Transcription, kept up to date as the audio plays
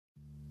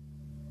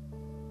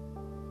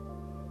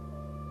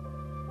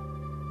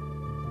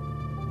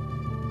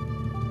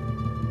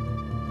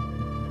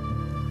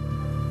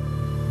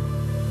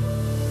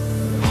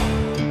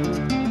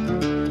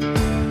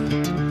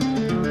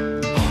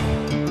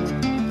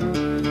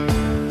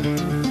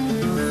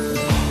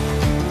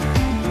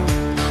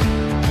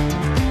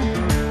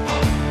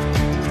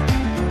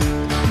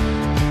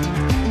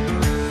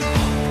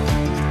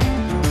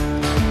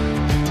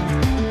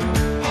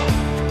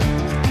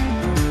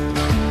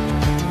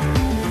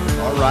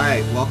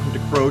right, welcome to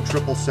Crow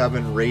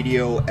 777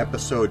 Radio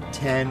Episode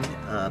 10.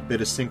 A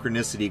bit of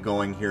synchronicity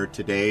going here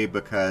today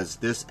because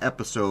this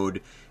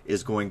episode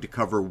is going to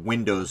cover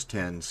Windows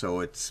 10,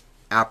 so it's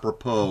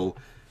apropos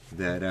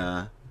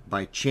that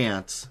by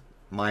chance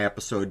my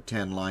episode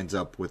 10 lines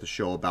up with a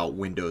show about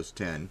Windows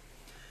 10.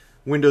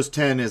 Windows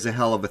 10 is a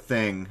hell of a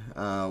thing.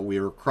 We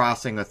are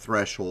crossing a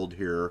threshold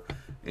here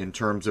in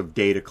terms of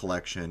data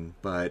collection,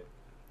 but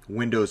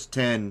Windows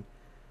 10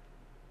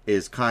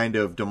 is kind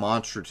of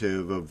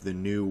demonstrative of the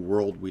new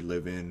world we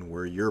live in,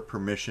 where your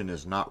permission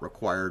is not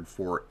required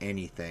for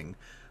anything.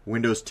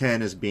 Windows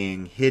 10 is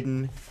being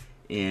hidden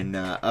in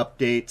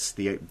updates,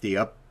 the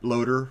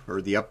uploader or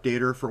the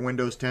updater for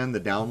Windows 10, the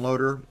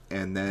downloader,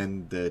 and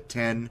then the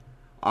 10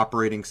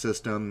 operating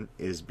system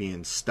is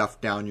being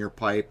stuffed down your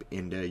pipe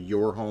into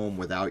your home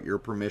without your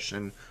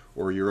permission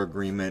or your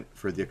agreement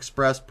for the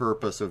express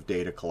purpose of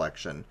data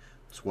collection.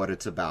 That's what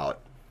it's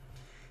about.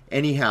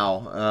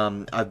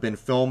 Anyhow, I've been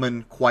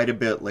filming quite a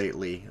bit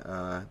lately,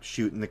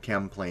 shooting the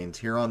chem planes.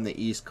 Here on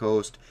the East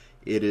Coast,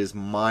 it is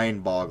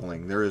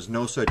mind-boggling. There is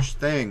no such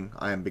thing,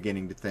 I am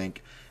beginning to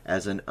think,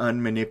 as an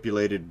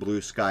unmanipulated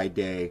blue sky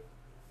day.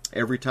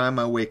 Every time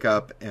I wake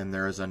up and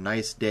there is a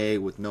nice day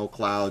with no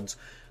clouds,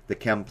 the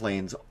chem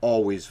planes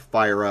always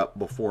fire up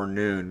before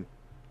noon.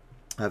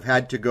 I've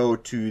had to go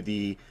to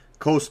the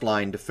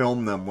coastline to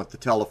film them with the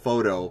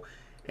telephoto,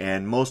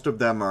 and most of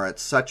them are at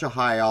such a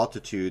high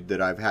altitude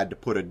that I've had to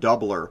put a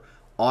doubler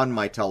on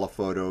my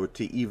telephoto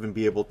to even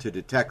be able to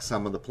detect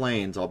some of the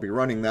planes. I'll be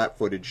running that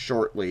footage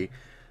shortly,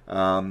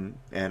 and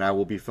I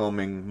will be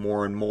filming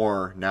more and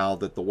more now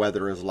that the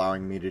weather is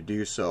allowing me to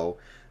do so,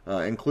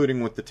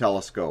 including with the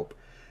telescope.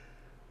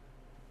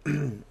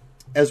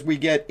 As we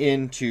get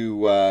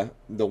into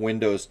the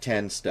Windows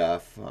 10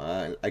 stuff,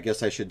 I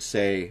guess I should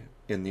say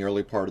in the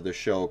early part of the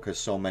show, because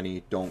so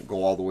many don't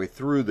go all the way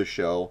through the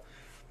show,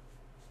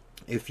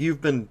 if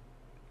you've been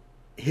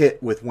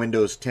hit with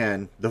Windows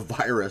 10, the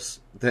virus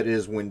that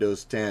is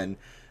Windows 10,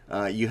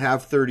 you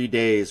have 30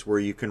 days where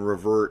you can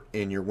revert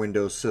in your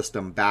Windows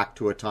system back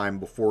to a time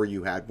before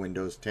you had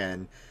Windows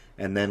 10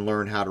 and then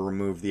learn how to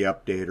remove the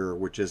updater,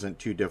 which isn't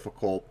too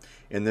difficult.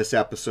 In this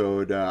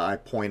episode, I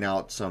point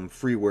out some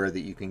freeware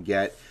that you can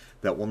get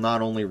that will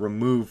not only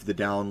remove the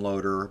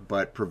downloader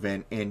but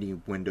prevent any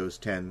Windows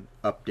 10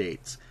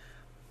 updates.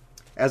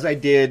 As I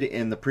did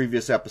in the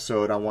previous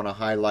episode, I want to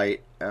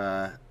highlight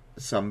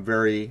some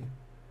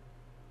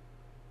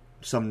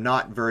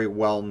not very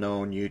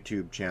well-known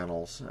YouTube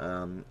channels,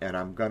 and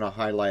I'm going to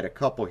highlight a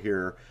couple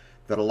here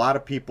that a lot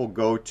of people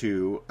go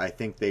to. I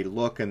think they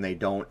look and they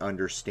don't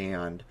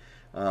understand.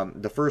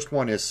 The first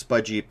one is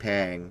Spudgy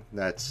Pang.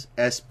 That's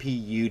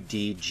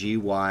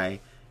S-P-U-D-G-Y,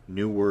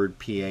 new word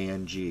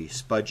P-A-N-G,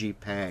 Spudgy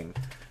Pang.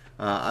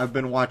 I've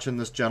been watching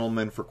this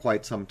gentleman for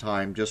quite some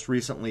time. Just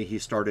recently he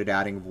started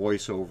adding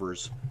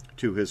voiceovers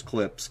to his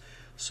clips.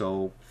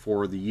 So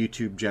for the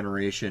YouTube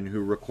generation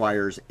who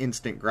requires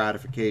instant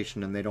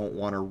gratification and they don't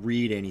want to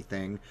read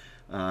anything,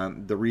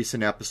 the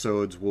recent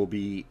episodes will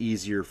be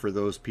easier for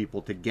those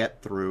people to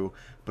get through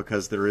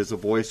because there is a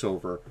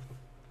voiceover.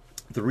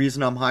 The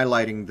reason I'm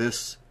highlighting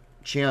this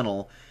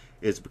channel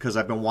is because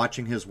I've been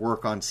watching his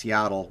work on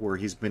Seattle, where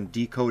he's been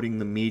decoding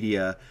the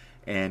media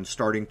and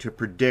starting to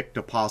predict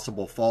a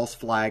possible false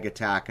flag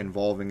attack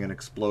involving an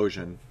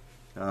explosion.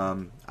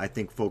 I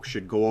think folks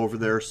should go over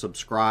there,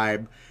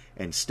 subscribe,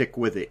 and stick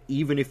with it,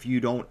 even if you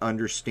don't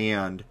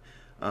understand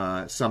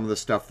some of the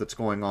stuff that's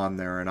going on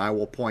there. And I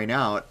will point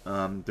out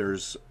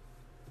there's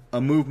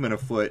a movement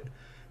afoot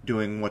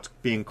doing what's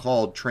being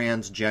called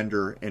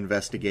transgender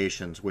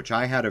investigations, which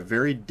I had a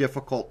very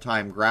difficult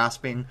time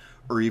grasping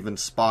or even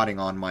spotting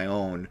on my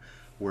own,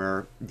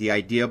 where the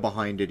idea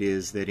behind it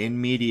is that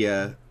in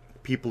media,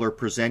 people are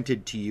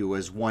presented to you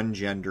as one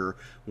gender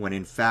when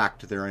in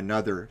fact they're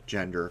another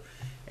gender.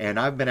 And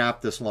I've been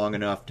at this long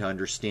enough to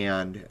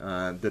understand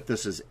that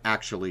this is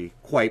actually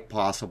quite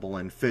possible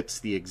and fits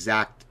the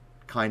exact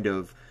kind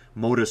of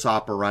modus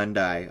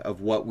operandi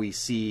of what we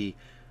see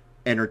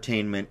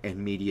entertainment and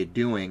media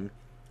doing.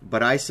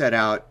 But I set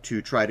out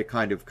to try to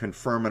kind of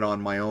confirm it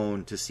on my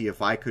own to see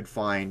if I could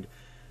find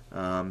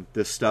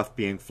this stuff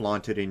being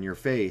flaunted in your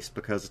face,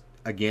 because,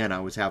 again, I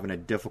was having a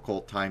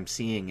difficult time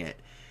seeing it.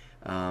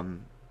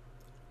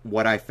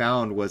 What I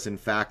found was, in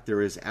fact,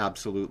 there is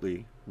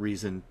absolutely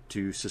reason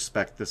to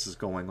suspect this is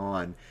going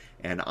on.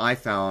 And I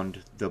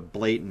found the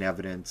blatant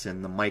evidence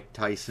in the Mike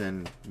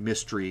Tyson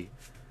mystery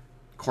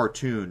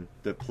cartoon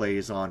that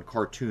plays on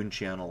Cartoon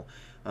Channel.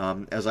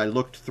 As I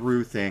looked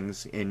through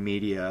things in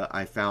media,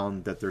 I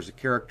found that there's a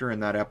character in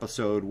that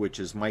episode which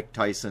is Mike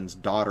Tyson's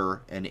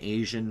daughter, an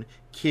Asian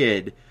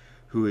kid,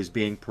 who is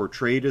being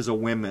portrayed as a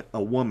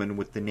woman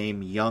with the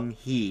name Young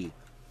Hee,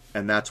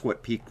 and that's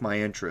what piqued my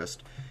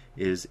interest,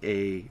 is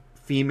a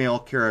female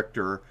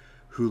character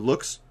who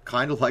looks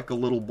kind of like a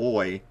little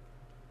boy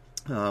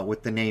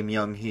with the name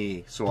Young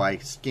Hee. So I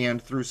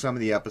scanned through some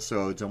of the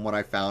episodes, and what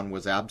I found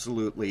was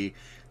absolutely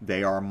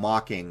they are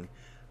mocking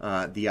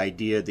the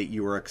idea that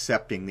you are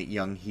accepting that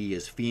Young Hee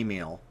is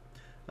female.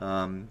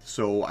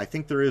 So I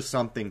think there is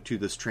something to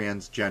this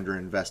transgender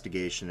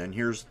investigation, and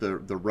here's the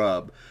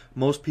rub.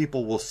 Most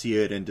people will see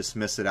it and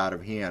dismiss it out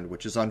of hand,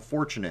 which is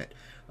unfortunate.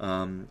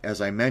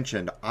 As I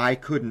mentioned, I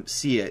couldn't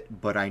see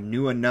it, but I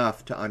knew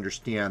enough to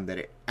understand that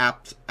it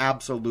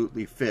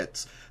absolutely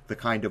fits the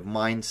kind of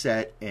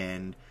mindset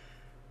and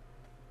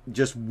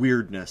just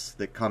weirdness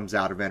that comes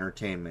out of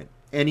entertainment.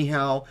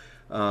 Anyhow,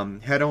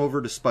 head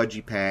over to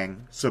Spudgy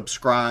Pang,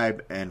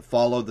 subscribe, and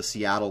follow the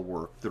Seattle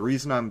work. The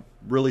reason I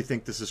really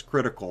think this is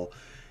critical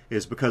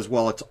is because,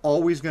 while it's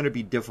always going to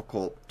be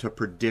difficult to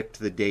predict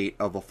the date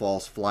of a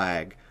false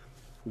flag,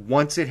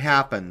 once it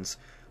happens,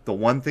 the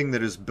one thing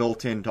that is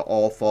built into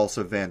all false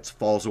events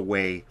falls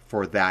away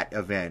for that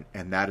event,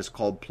 and that is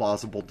called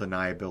plausible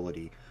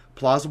deniability.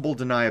 Plausible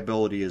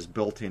deniability is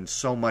built in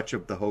so much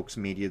of the hoax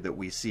media that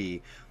we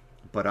see,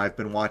 but I've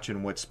been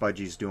watching what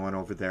Spudgy's doing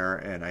over there,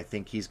 and I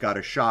think he's got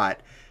a shot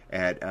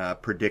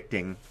at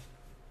predicting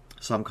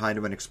some kind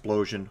of an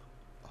explosion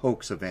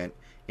hoax event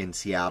in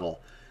Seattle.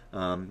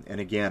 And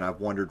again, I've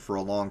wondered for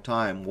a long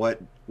time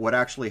what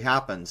actually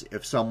happens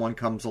if someone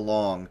comes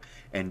along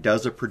and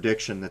does a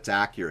prediction that's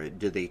accurate.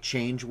 Do they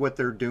change what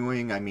they're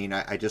doing? I mean,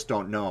 I just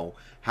don't know.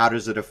 How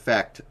does it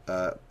affect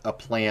a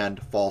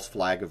planned false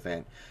flag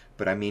event?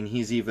 But I mean,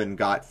 he's even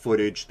got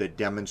footage that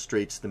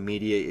demonstrates the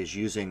media is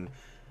using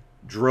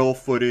drill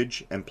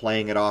footage and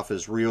playing it off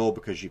as real,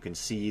 because you can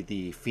see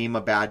the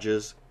FEMA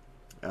badges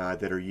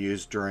that are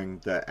used during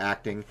the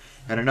acting.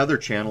 And another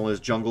channel is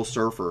Jungle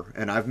Surfer,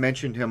 and I've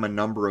mentioned him a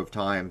number of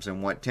times,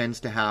 and what tends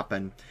to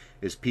happen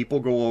is people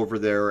go over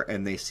there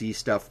and they see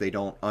stuff they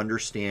don't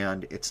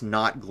understand. It's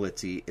not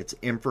glitzy, it's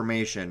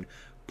information.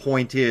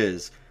 Point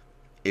is,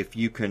 if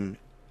you can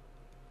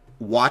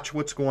watch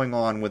what's going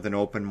on with an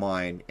open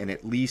mind and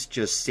at least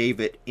just save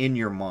it in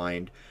your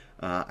mind,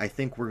 I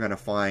think we're going to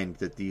find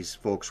that these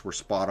folks were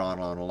spot on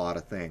a lot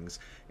of things.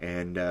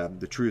 And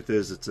the truth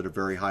is, it's at a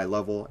very high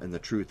level, and the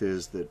truth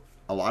is that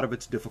a lot of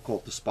it's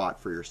difficult to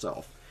spot for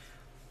yourself.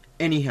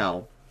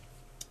 Anyhow,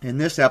 in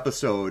this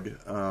episode,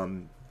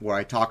 where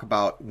I talk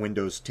about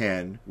Windows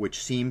 10,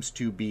 which seems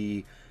to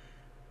be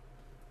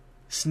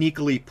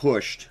sneakily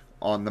pushed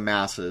on the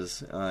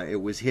masses,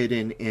 it was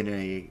hidden in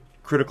a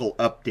critical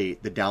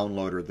update, the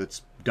downloader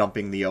that's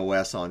dumping the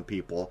OS on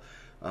people.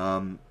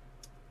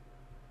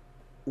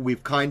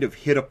 We've kind of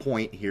hit a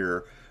point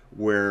here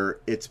where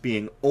it's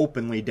being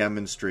openly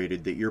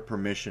demonstrated that your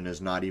permission is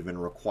not even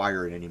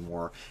required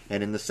anymore.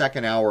 And in the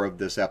second hour of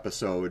this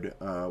episode,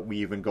 we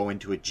even go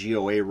into a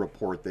GOA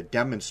report that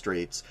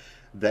demonstrates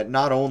that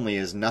not only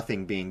is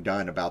nothing being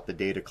done about the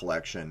data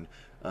collection,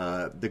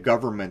 the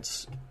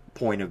government's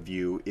point of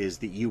view is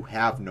that you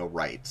have no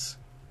rights,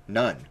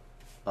 none,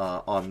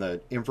 on the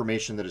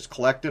information that is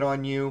collected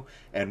on you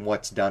and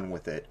what's done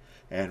with it.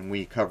 And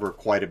we cover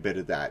quite a bit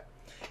of that.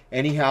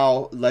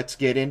 Anyhow, let's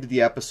get into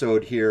the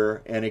episode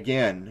here. And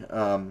again,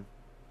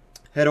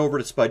 head over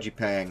to Spudgy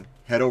Pang,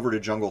 head over to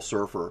Jungle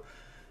Surfer,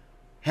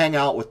 hang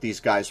out with these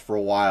guys for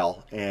a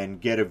while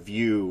and get a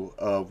view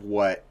of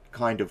what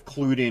kind of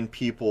clued in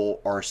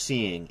people are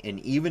seeing. And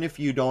even if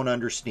you don't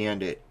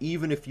understand it,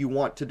 even if you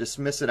want to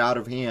dismiss it out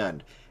of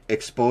hand,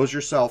 expose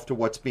yourself to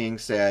what's being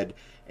said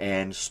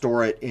and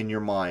store it in your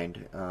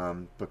mind.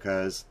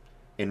 Because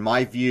in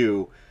my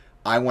view,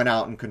 I went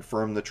out and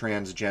confirmed the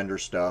transgender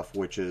stuff,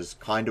 which is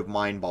kind of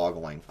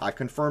mind-boggling. I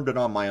confirmed it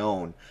on my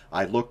own.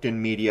 I looked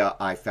in media,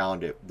 I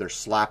found it. They're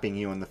slapping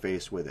you in the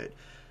face with it.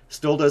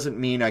 Still doesn't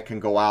mean I can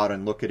go out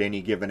and look at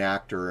any given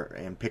actor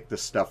and pick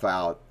this stuff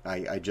out.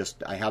 I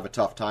have a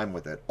tough time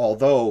with it.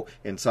 Although,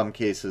 in some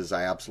cases,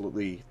 I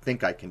absolutely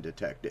think I can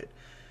detect it.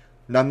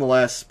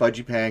 Nonetheless,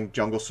 Spudgy Pang,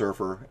 Jungle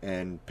Surfer,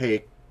 and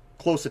pay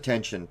close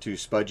attention to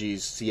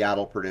Spudgy's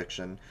Seattle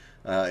prediction.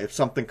 If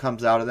something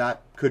comes out of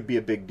that, could be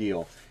a big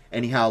deal.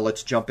 Anyhow,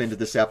 let's jump into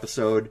this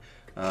episode.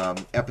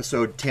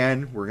 Episode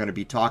 10, we're going to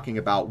be talking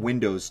about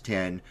Windows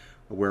 10,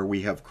 where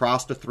we have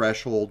crossed a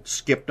threshold,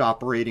 skipped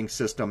operating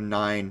system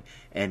 9,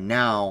 and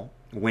now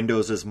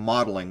Windows is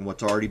modeling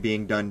what's already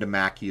being done to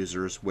Mac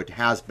users, what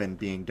has been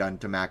being done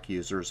to Mac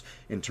users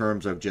in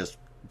terms of just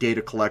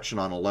data collection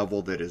on a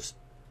level that is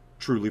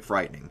truly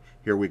frightening.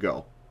 Here we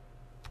go.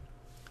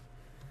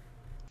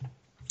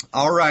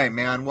 All right,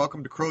 man.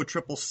 Welcome to Crow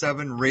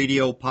 777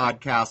 Radio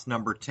Podcast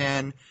number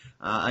 10.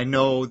 I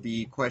know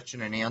the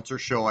question and answer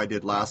show I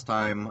did last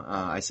time,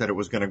 I said it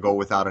was going to go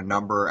without a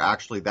number.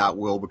 Actually, that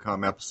will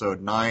become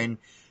episode 9.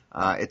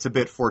 It's a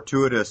bit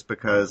fortuitous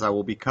because I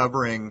will be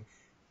covering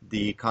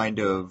the kind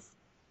of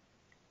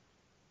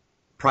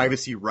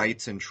privacy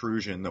rights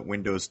intrusion that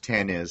Windows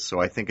 10 is, so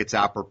I think it's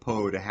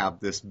apropos to have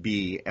this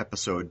be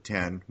episode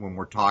 10 when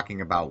we're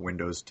talking about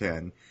Windows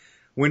 10.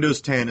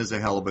 Windows 10 is a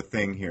hell of a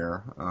thing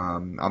here.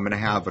 I'm going to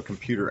have a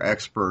computer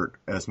expert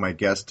as my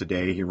guest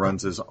today. He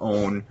runs his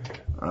own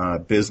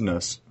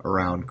business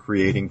around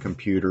creating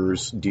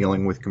computers,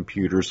 dealing with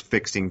computers,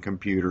 fixing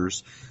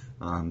computers,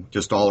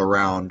 just all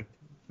around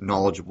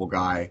knowledgeable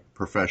guy,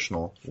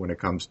 professional when it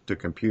comes to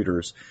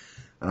computers.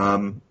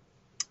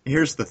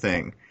 Here's the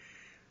thing.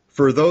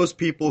 For those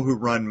people who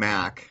run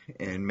Mac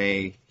and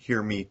may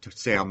hear me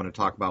say I'm going to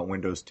talk about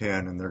Windows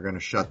 10 and they're going to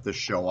shut this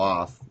show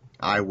off,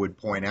 I would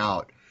point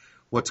out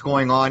what's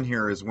going on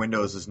here is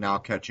Windows is now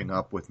catching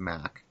up with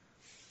Mac.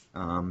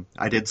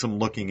 I did some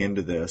looking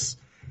into this.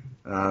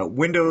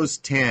 Windows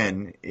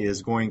 10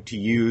 is going to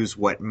use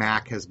what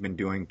Mac has been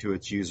doing to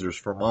its users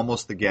from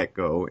almost the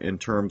get-go in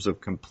terms of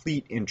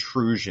complete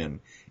intrusion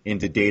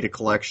into data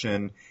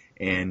collection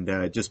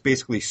and just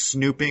basically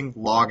snooping,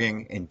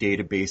 logging, and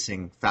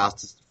databasing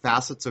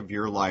facets of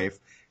your life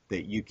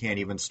that you can't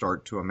even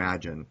start to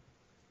imagine.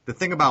 The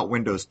thing about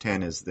Windows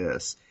 10 is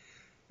this.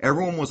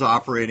 Everyone was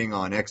operating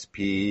on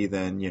XP,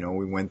 then,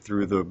 we went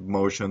through the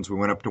motions. We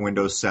went up to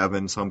Windows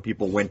 7. Some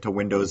people went to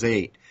Windows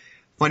 8.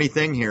 Funny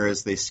thing here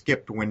is they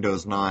skipped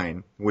Windows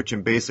 9, which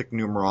in basic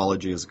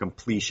numerology is a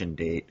completion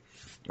date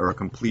or a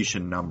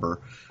completion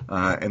number,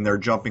 and they're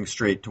jumping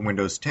straight to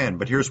Windows 10.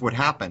 But here's what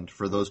happened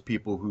for those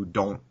people who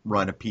don't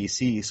run a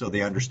PC so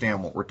they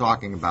understand what we're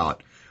talking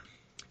about.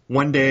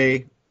 One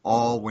day,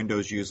 all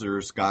Windows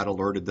users got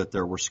alerted that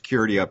there were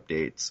security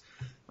updates.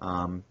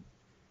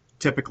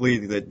 Typically,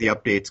 the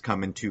updates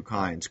come in two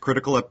kinds.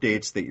 Critical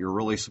updates that you're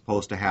really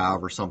supposed to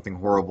have or something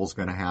horrible is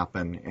going to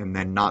happen, and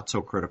then not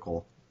so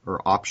critical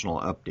or optional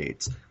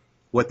updates.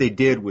 What they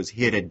did was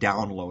hid a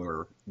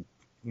downloader.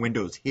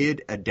 Windows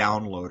hid a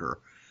downloader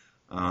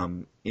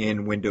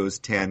in Windows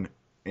 10,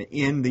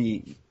 in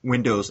the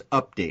Windows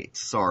updates,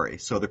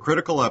 So the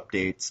critical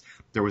updates,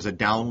 there was a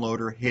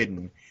downloader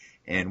hidden,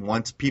 and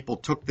once people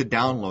took the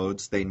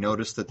downloads, they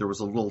noticed that there was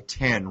a little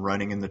 10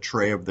 running in the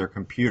tray of their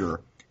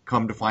computer.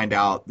 Come to find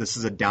out, this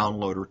is a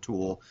downloader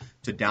tool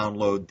to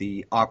download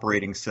the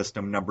operating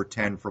system number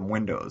 10 from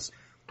Windows.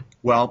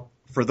 Well,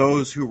 for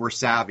those who were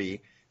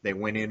savvy, they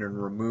went in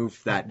and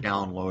removed that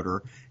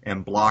downloader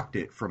and blocked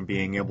it from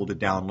being able to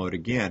download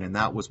again. And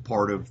that was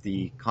part of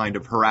the kind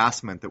of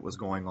harassment that was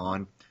going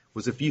on,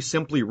 was if you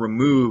simply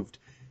removed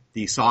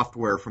the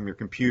software from your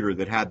computer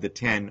that had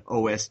the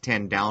OS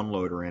 10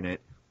 downloader in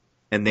it,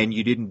 and then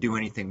you didn't do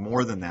anything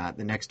more than that,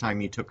 the next time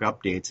you took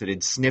updates, it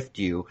had sniffed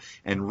you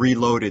and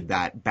reloaded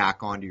that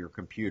back onto your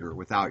computer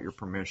without your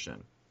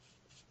permission.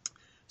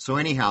 So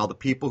anyhow, the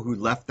people who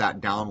left that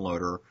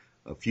downloader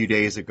a few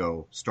days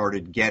ago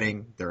started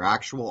getting their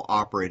actual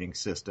operating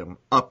system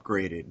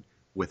upgraded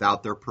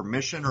without their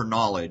permission or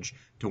knowledge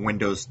to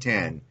Windows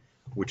 10,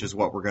 which is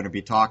what we're going to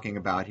be talking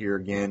about here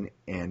again.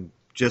 And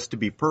just to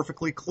be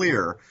perfectly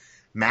clear,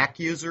 Mac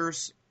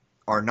users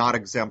are not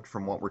exempt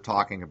from what we're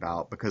talking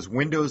about because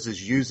Windows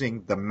is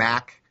using the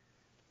Mac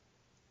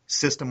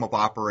system of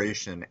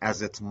operation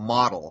as its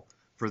model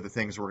for the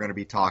things we're going to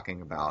be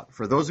talking about.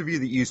 For those of you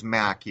that use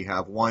Mac, you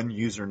have one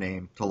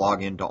username to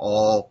log into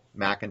all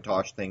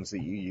Macintosh things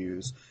that you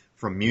use,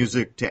 from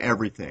music to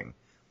everything.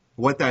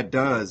 What that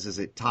does is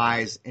it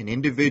ties an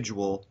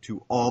individual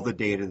to all the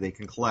data they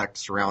can collect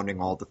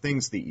surrounding all the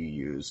things that you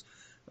use.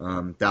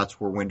 That's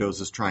where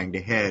Windows is trying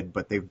to head,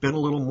 but they've been a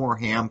little more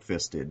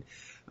ham-fisted.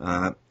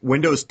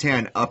 Windows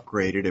 10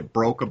 upgraded. It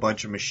broke a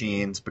bunch of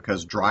machines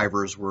because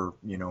drivers were,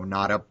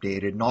 not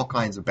updated, and all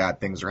kinds of bad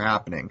things are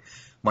happening.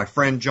 My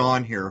friend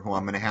John here, who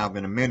I'm going to have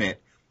in a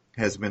minute,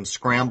 has been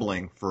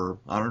scrambling for,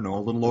 a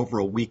little over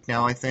a week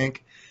now, I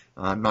think.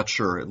 I'm not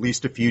sure, at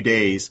least a few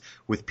days,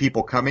 with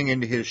people coming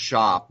into his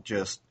shop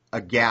just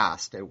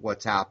aghast at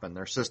what's happened.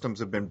 Their systems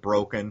have been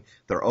broken.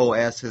 Their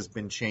OS has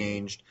been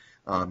changed.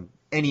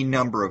 Any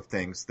number of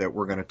things that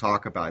we're going to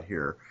talk about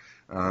here.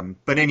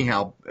 But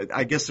anyhow,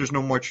 I guess there's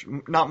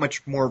not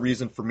much more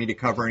reason for me to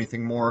cover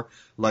anything more.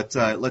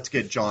 Let's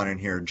get John in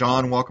here.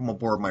 John, welcome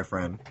aboard, my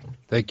friend.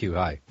 Thank you.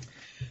 Hi.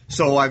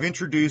 So I've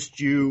introduced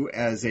you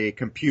as a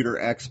computer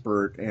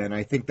expert, and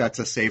I think that's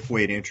a safe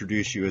way to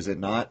introduce you, is it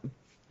not?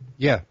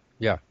 Yeah.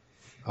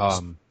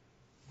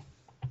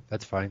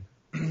 That's fine.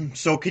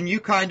 So can you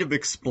kind of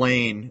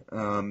explain,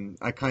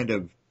 I kind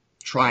of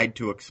tried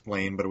to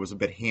explain, but it was a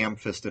bit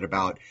ham-fisted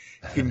about,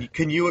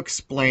 can you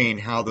explain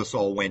how this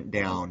all went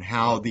down,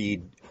 how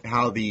the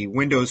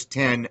Windows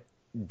 10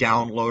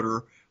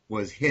 downloader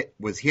was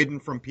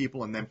hidden from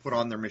people and then put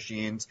on their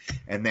machines,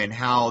 and then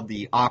how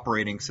the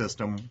operating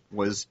system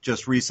was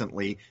just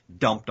recently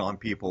dumped on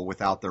people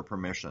without their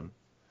permission?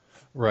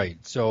 Right.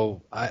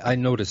 So I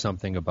noticed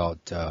something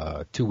about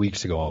 2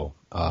 weeks ago.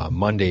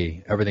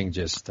 Monday, everything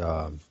just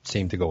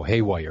seemed to go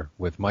haywire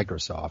with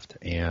Microsoft,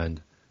 and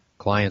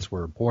clients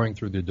were pouring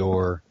through the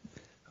door.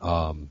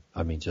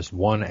 Just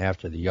one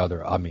after the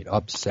other.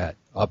 Upset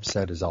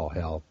as all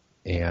hell.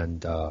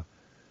 And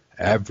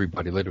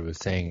everybody literally was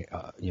saying,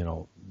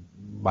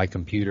 my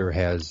computer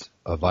has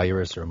a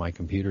virus, or my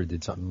computer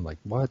did something. Like,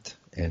 what?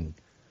 And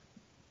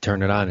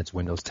turn it on, it's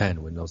Windows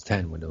 10, Windows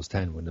 10, Windows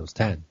 10, Windows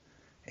 10.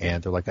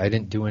 And they're like, I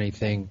didn't do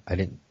anything.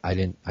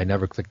 I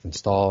never clicked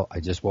install.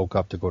 I just woke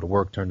up to go to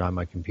work, turned on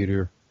my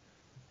computer,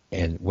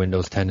 and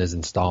Windows 10 is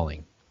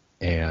installing.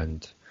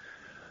 And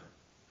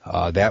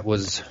that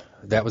was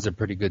a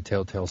pretty good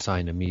telltale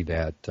sign to me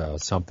that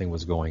something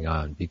was going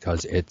on,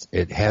 because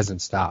it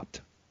hasn't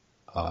stopped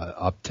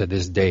up to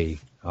this day.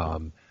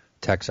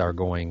 Techs are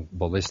going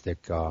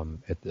ballistic.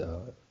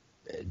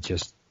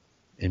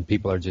 and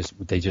people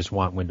they just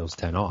want Windows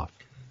 10 off.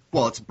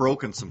 Well, it's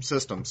broken some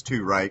systems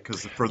too, right?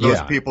 Because for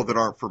those people that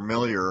aren't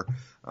familiar,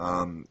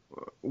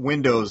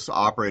 Windows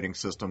operating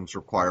systems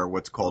require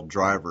what's called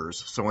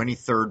drivers. So any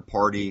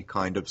third-party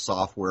kind of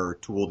software or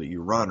tool that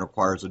you run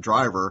requires a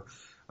driver.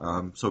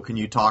 So can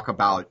you talk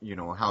about,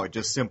 how it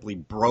just simply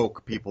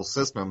broke people's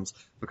systems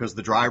because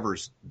the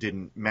drivers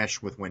didn't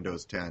mesh with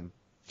Windows 10?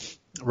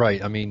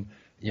 Right. I mean,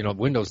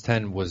 Windows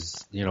 10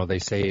 was, they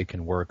say it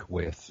can work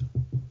with,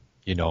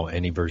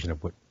 any version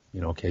of what,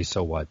 okay,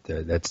 so what?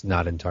 That's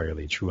not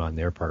entirely true on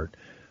their part.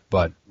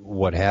 But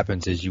what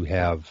happens is you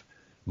have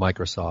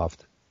Microsoft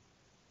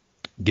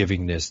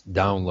giving this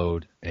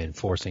download and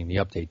forcing the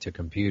update to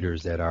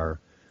computers that are,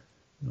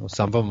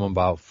 some of them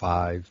about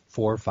 4,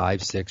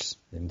 5, 6,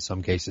 in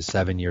some cases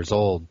 7 years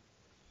old.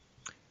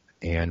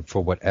 And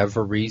for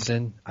whatever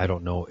reason, I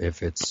don't know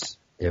if a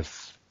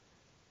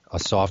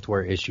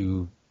software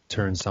issue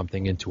turns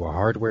something into a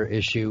hardware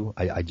issue.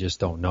 I just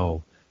don't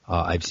know.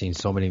 I've seen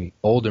so many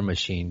older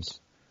machines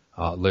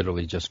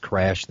literally just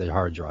crash the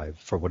hard drive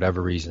for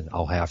whatever reason.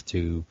 I'll have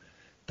to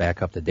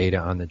back up the data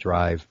on the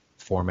drive,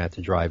 format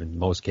the drive. In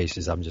most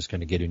cases, I'm just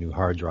going to get a new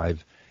hard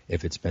drive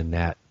if it's been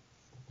that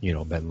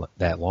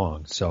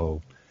long.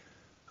 So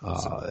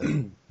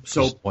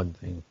just one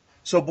thing.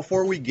 So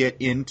before we get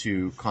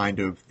into kind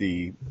of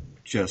the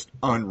just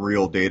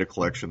unreal data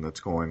collection that's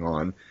going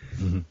on,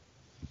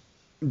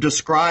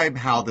 describe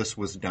how this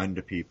was done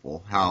to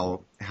people,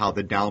 how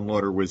the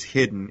downloader was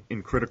hidden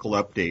in critical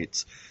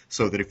updates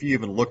so that if you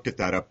even looked at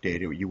that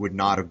update, you would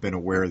not have been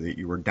aware that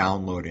you were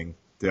downloading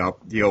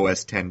the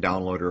OS 10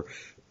 downloader.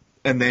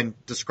 And then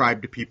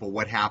describe to people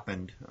what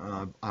happened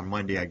on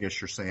Monday, I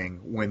guess you're saying,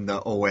 when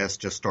the OS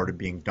just started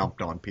being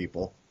dumped on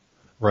people.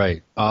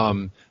 Right.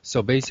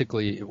 So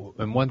basically,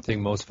 and one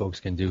thing most folks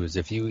can do is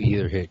if you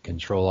either hit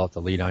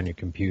Control-Alt-Delete on your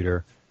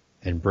computer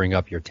and bring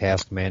up your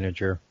task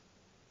manager,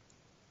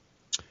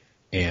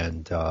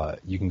 and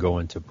you can go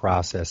into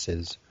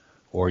processes,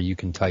 or you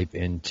can type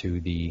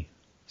into the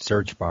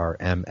search bar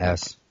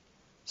msconfig,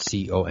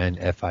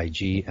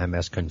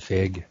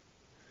 msconfig,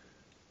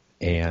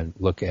 and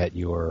look at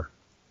your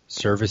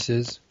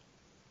services,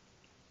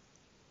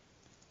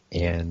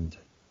 and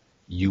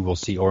you will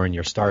see, or in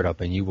your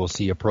startup, and you will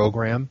see a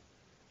program,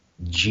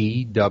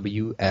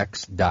 gwx.exe.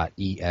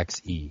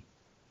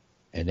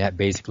 And that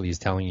basically is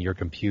telling your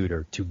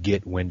computer to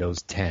get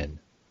Windows 10,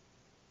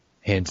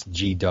 hence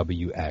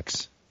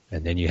GWX.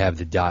 And then you have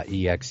the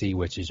 .exe,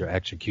 which is your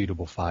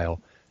executable file,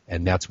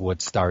 and that's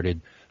what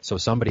started. So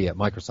somebody at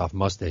Microsoft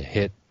must have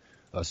hit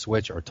a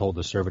switch or told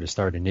the server to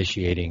start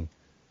initiating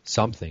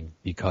something,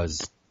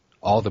 because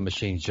all the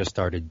machines just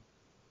started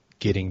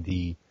getting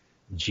the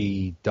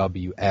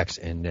GWX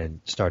and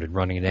then started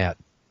running that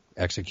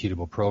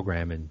executable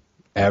program, and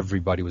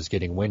everybody was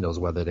getting Windows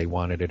whether they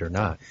wanted it or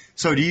not.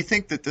 So do you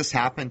think that this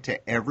happened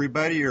to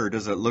everybody, or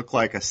does it look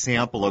like a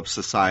sample of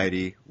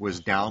society was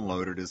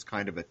downloaded as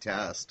kind of a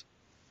test?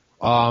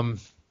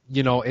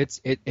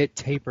 It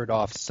tapered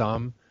off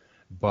some,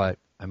 but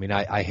I mean,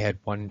 I had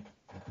one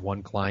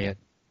client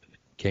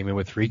came in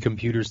with 3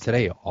 computers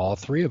today. All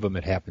 3 of them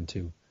it happened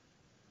to.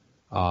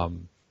 So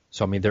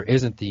I mean, there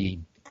isn't the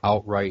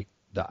outright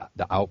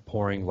the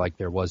outpouring like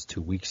there was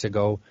 2 weeks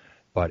ago,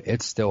 but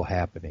it's still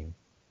happening.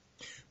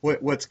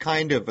 What's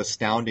kind of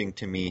astounding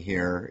to me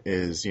here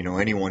is,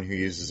 anyone who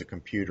uses a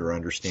computer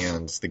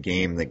understands the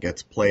game that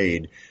gets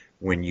played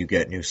when you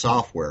get new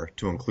software,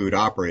 to include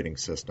operating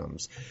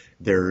systems.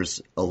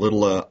 There's a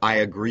little I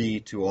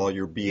agree to all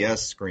your BS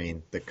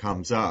screen that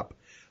comes up.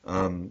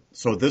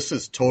 So this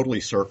is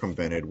totally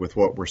circumvented with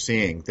what we're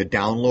seeing. The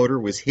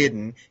downloader was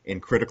hidden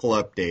in critical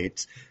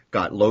updates,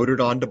 got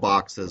loaded onto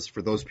boxes.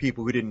 For those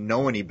people who didn't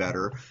know any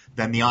better,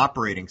 then the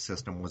operating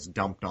system was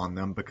dumped on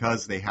them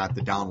because they had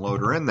the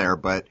downloader in there.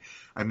 But,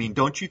 I mean,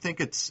 don't you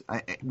think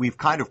we've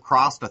kind of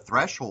crossed a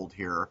threshold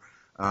here?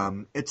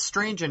 It's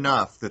strange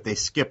enough that they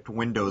skipped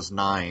Windows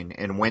 9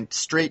 and went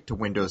straight to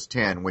Windows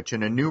 10, which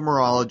in a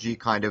numerology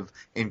kind of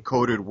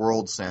encoded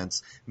world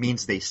sense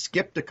means they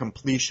skipped a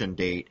completion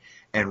date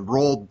and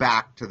rolled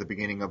back to the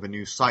beginning of a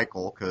new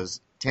cycle, because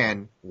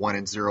 10, 1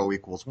 and 0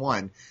 equals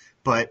 1.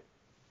 But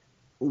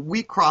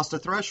we crossed a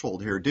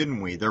threshold here,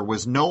 didn't we? There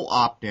was no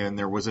opt-in.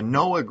 There was a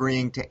no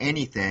agreeing to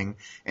anything.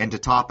 And to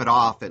top it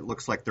off, it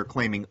looks like they're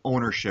claiming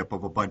ownership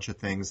of a bunch of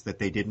things that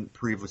they didn't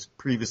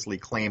previously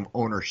claim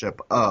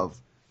ownership of.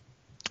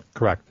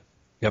 Correct.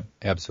 Yep,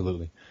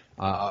 absolutely.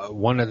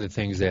 One of the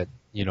things that,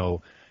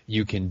 you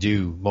can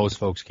do, most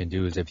folks can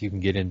do, is if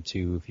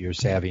you're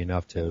savvy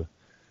enough to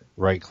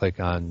right-click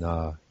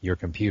on your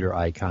computer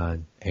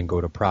icon and go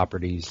to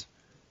Properties,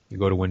 you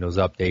go to Windows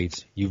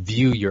Updates, you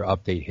view your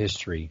update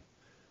history.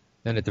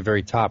 Then at the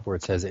very top where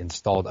it says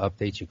Installed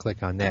Updates, you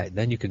click on that.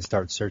 Then you can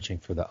start searching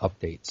for the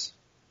updates.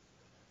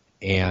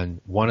 And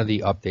one of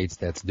the updates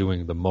that's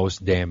doing the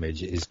most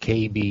damage is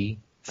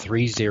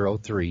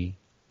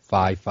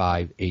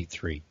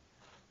KB3035583.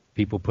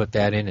 People put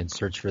that in and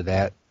search for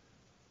that.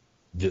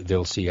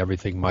 They'll see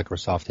everything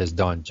Microsoft has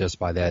done just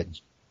by that,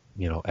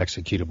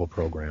 executable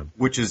program.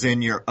 Which is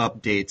in your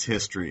updates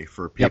history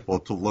for people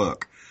to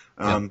look.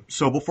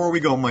 So before we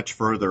go much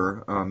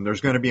further,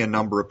 there's going to be a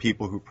number of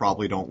people who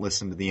probably don't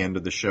listen to the end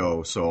of the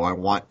show. So I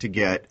want to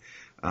get,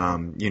 I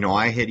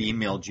had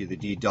emailed you the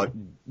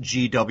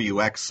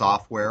GWX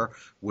software,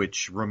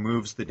 which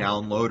removes the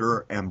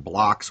downloader and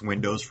blocks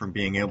Windows from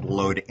being able to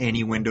load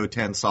any Windows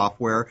 10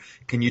 software.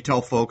 Can you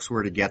tell folks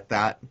where to get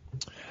that?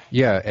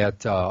 Yeah, at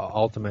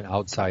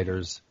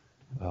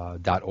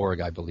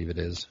ultimateoutsiders.org, I believe it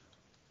is.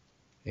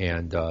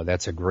 And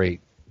that's a great,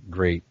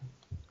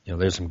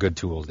 there's some good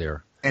tools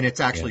there. And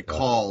it's actually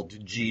called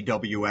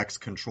GWX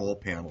Control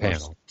Panel,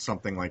 or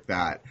something like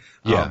that.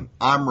 Yeah.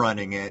 I'm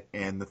running it,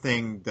 and the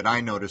thing that I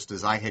noticed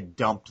is I had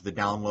dumped the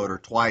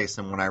downloader twice,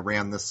 and when I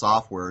ran this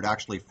software, it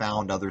actually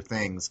found other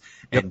things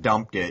and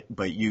dumped it.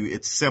 But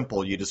it's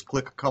simple. You just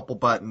click a couple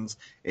buttons.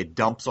 It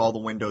dumps all the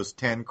Windows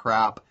 10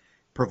 crap,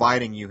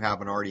 providing you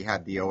haven't already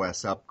had the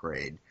OS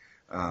upgrade.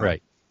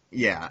 Right.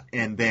 Yeah,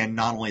 and then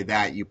not only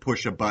that, you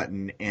push a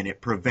button and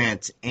it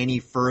prevents any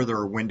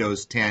further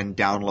Windows 10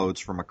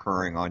 downloads from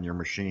occurring on your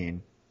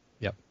machine.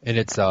 Yep, and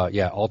it's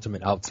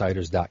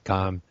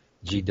ultimateoutsiders.com,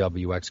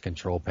 GWX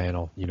Control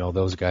Panel.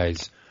 Those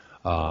guys,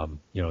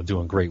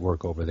 doing great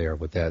work over there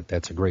with that.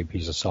 That's a great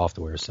piece of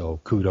software. So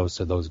kudos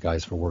to those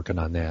guys for working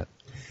on that.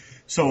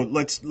 So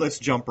let's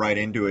jump right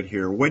into it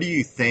here. What do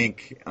you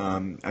think?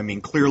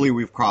 Clearly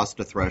we've crossed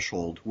a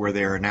threshold where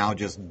they're now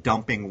just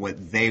dumping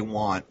what they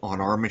want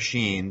on our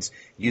machines,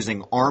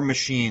 using our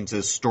machines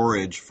as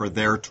storage for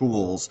their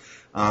tools.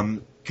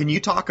 Can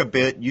you talk a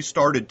bit? You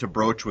started to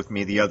broach with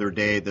me the other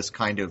day this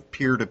kind of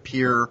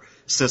peer-to-peer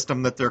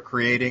system that they're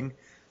creating.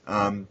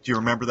 Do you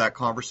remember that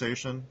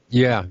conversation?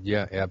 Yeah,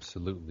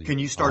 absolutely. Can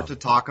you start to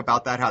talk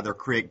about that, how they're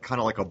creating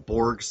kind of like a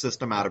Borg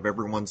system out of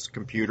everyone's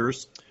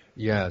computers?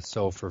 Yeah,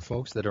 so for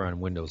folks that are on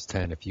Windows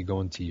 10, if you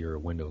go into your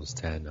Windows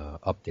 10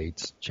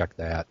 updates, check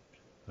that.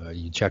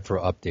 You check for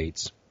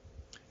updates.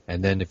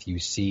 And then if you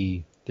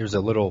see, there's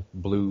a little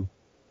blue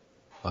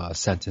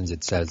sentence.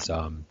 It says,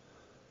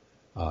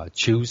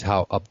 choose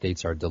how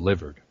updates are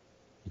delivered.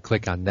 You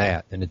click on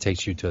that, and it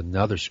takes you to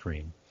another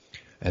screen.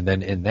 And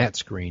then in that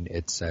screen,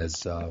 it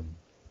says,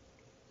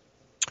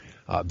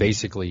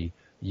 basically,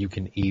 you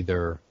can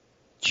either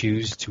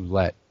choose to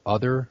let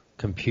other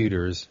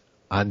computers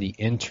on the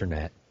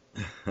internet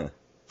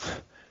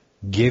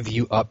give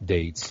you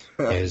updates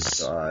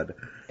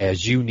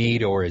as you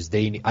need or as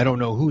they need. I don't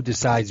know who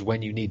decides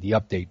when you need the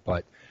update,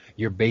 but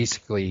you're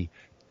basically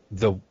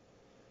you're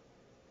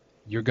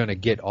going to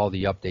get all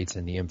the updates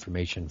and the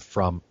information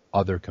from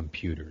other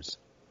computers.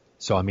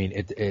 So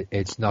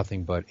it's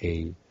nothing but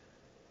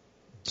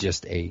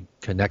just a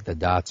connect the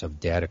dots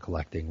of data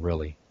collecting.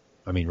 Really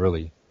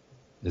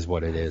is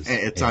what it is.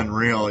 It's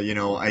unreal.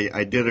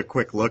 I did a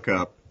quick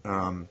lookup.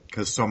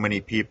 Because so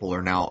many people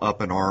are now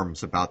up in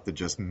arms about the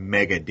just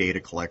mega data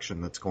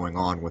collection that's going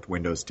on with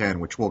Windows 10,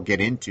 which we'll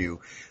get into.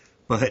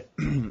 But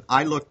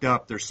I looked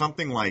up, there's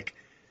something like,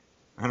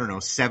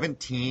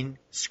 17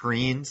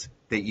 screens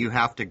that you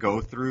have to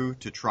go through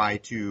to try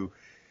to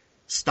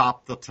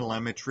stop the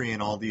telemetry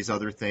and all these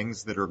other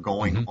things that are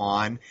going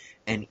on.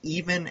 And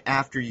even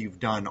after you've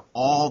done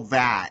all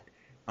that,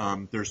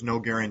 there's no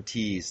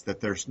guarantees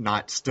that there's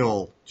not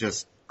still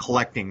just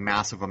collecting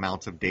massive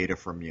amounts of data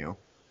from you.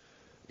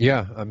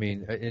 Yeah,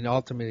 it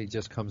ultimately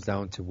just comes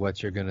down to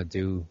what you're going to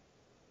do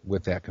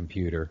with that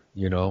computer,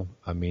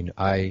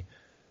 I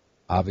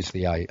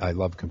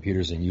love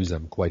computers and use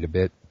them quite a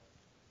bit,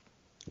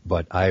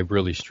 but I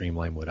really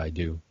streamline what I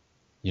do.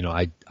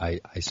 I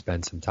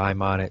spend some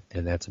time on it,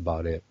 and that's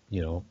about it.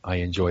 I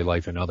enjoy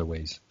life in other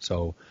ways.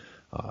 So,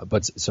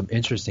 but some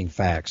interesting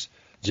facts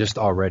just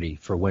already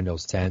for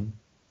Windows 10.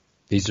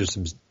 These are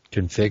some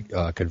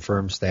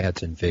confirmed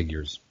stats and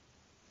figures.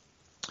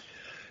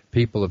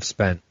 People have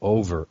spent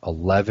over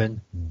 11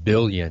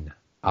 billion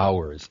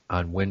hours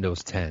on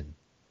Windows 10.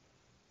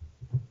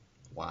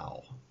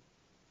 Wow.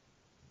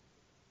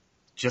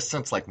 Just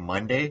since like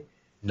Monday?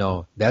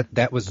 No,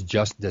 that was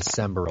just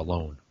December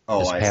alone.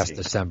 Oh, I past see.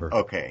 December.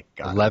 Okay,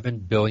 got 11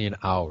 billion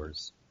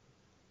hours.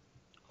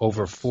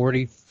 Over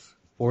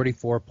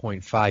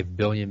 44.5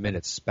 billion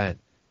minutes spent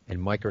in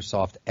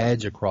Microsoft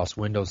Edge across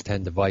Windows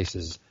 10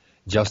 devices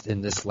just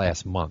in this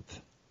last month.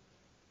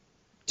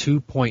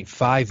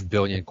 2.5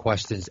 billion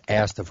questions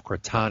asked of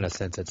Cortana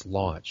since its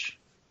launch.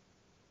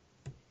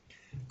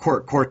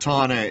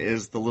 Cortana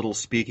is the little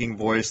speaking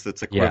voice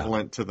that's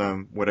equivalent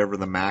to whatever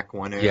the Mac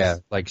one is. Yeah,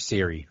 like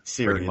Siri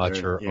pretty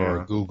much,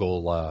 or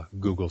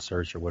Google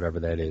search or whatever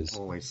that is.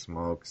 Holy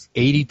smokes.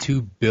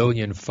 82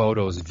 billion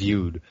photos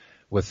viewed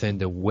within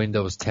the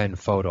Windows 10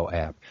 photo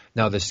app.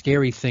 Now, the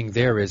scary thing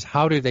there is,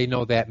 how do they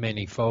know that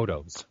many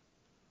photos?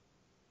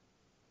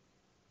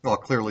 Well,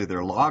 clearly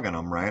they're logging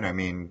them, right?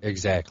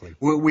 Exactly.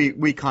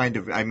 We kind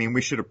of,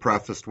 we should have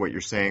prefaced what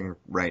you're saying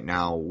right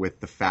now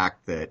with the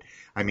fact that,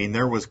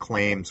 there was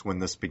claims when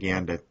this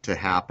began to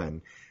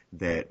happen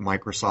that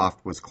Microsoft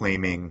was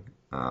claiming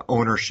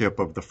ownership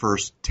of the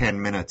first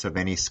 10 minutes of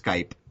any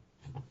Skype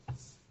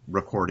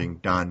recording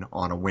done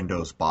on a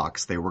Windows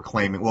box. They were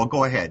claiming, well,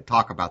 go ahead,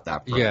 talk about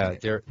that for a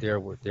minute.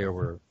 there were,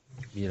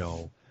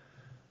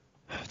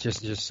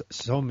 just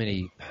so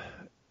many,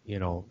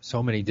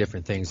 so many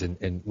different things,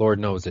 and Lord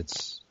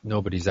knows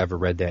nobody's ever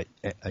read that,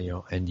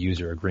 end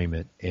user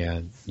agreement.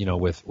 And,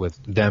 with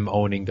them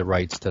owning the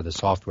rights to the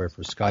software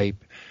for Skype,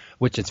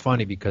 which it's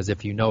funny because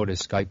if you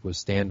notice, Skype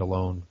was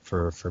standalone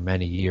for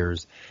many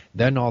years.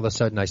 Then all of a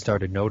sudden I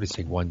started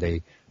noticing one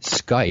day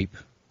Skype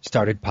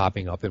started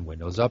popping up in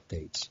Windows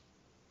updates.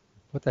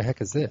 What the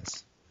heck is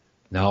this?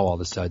 Now all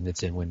of a sudden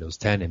it's in Windows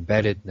 10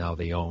 embedded. Now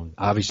they own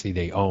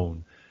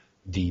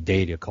the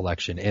data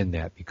collection in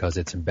that because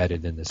it's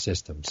embedded in the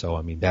system. So,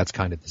 I mean, that's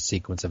kind of the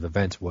sequence of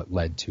events, what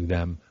led to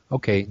them.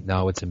 Okay,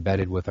 now it's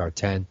embedded with our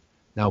 10.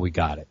 Now we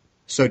got it.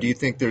 So do you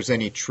think there's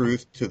any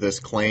truth to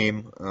this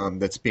claim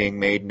that's being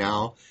made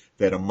now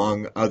that,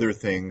 among other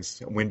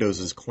things, Windows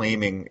is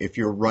claiming if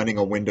you're running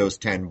a Windows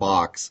 10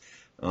 box,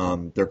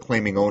 they're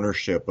claiming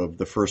ownership of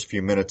the first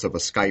few minutes of a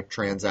Skype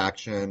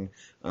transaction,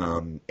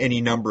 any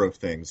number of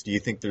things. Do you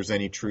think there's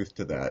any truth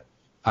to that?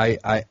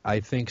 I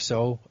think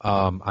so.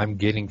 I'm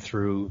getting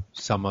through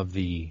some of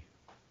the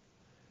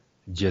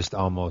just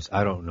almost,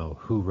 I don't know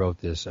who wrote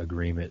this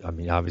agreement. I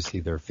mean, obviously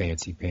their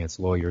fancy pants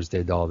lawyers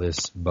did all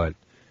this, but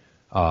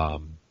I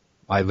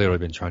literally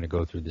been trying to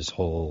go through this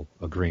whole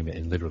agreement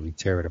and literally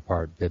tear it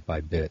apart bit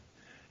by bit.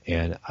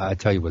 And I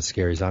tell you what's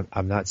scary is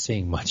I'm not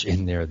seeing much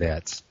in there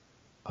that's,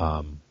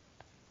 I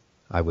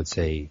would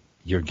say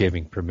you're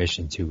giving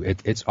permission to.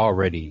 It's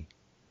already,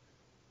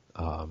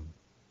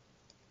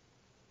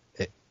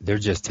 they're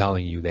just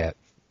telling you that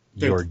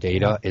your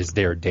data is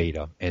their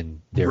data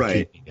and they're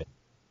keeping it.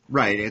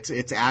 Right.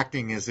 It's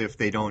acting as if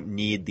they don't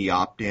need the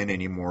opt-in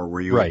anymore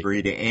where you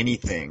agree to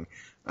anything.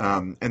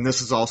 And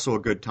this is also a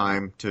good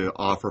time to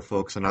offer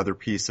folks another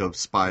piece of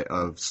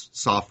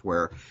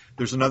software.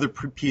 There's another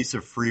piece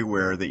of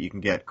freeware that you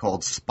can get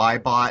called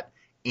Spybot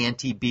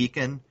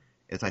Anti-Beacon.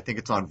 I think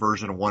it's on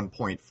version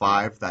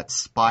 1.5.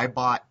 That's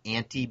Spybot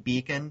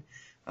Anti-Beacon.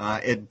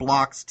 It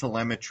blocks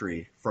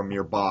telemetry from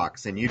your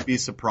box, and you'd be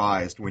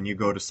surprised when you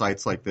go to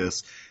sites like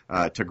this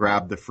to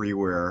grab the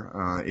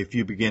freeware if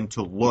you begin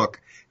to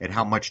look at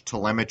how much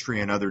telemetry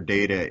and other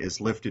data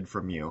is lifted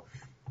from you.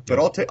 But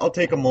I'll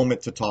take a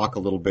moment to talk a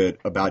little bit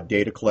about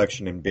data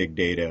collection and big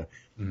data.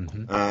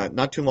 Mm-hmm.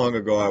 Not too long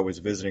ago, I was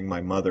visiting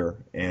my mother,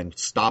 and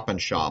Stop and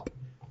Shop,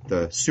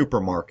 the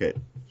supermarket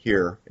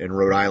here in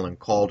Rhode Island,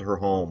 called her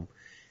home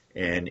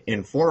and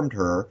informed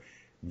her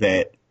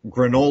that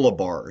granola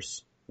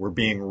bars were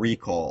being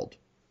recalled.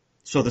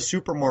 So the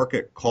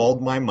supermarket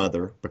called my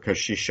mother, because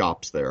she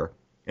shops there,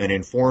 and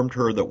informed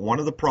her that one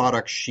of the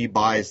products she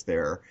buys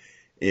there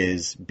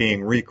is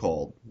being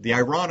recalled. The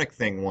ironic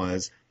thing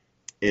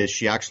is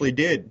she actually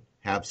did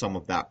have some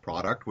of that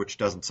product, which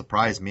doesn't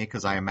surprise me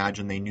because I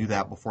imagine they knew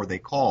that before they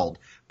called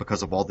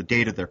because of all the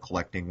data they're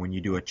collecting when you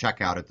do a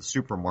checkout at the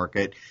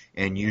supermarket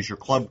and use your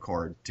club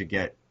card to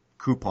get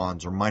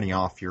coupons or money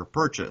off your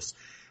purchase.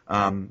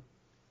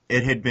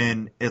 It had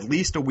been at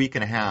least a week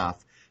and a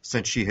half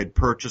since she had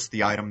purchased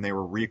the item they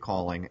were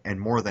recalling,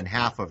 and more than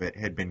half of it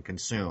had been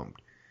consumed.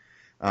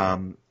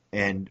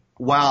 And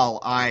while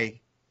I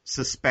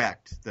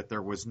suspect that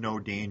there was no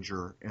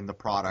danger in the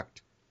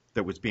product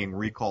that was being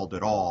recalled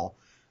at all,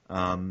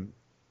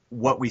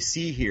 what we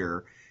see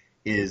here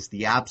is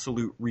the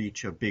absolute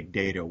reach of big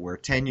data, where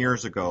 10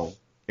 years ago,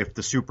 if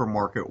the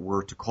supermarket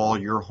were to call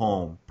your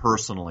home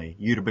personally,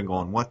 you'd have been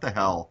going, what the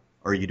hell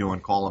are you doing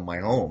calling my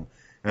home?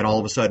 And all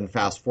of a sudden,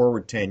 fast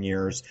forward 10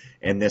 years,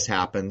 and this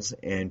happens,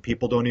 and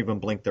people don't even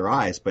blink their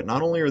eyes. But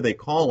not only are they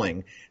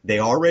calling, they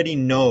already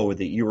know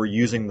that you are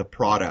using the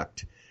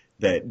product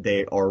that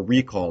they are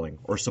recalling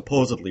or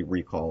supposedly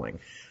recalling.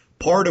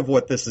 Part of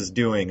what this is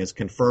doing is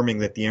confirming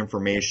that the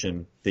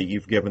information that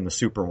you've given the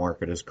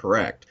supermarket is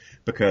correct,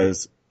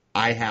 because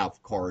I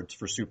have cards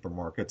for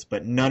supermarkets,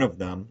 but none of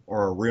them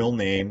are a real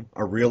name,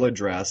 a real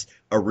address,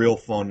 a real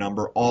phone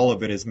number. All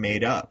of it is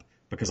made up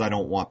because I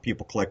don't want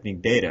people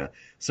collecting data.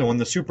 So when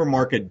the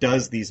supermarket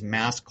does these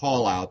mass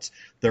call-outs,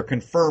 they're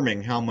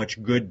confirming how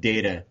much good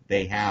data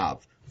they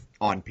have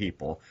on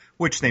people,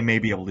 which they may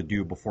be able to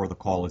do before the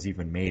call is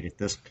even made at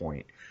this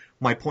point.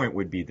 My point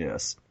would be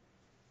this.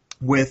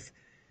 With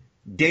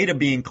data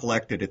being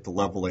collected at the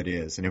level it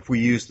is, and if we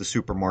use the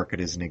supermarket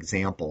as an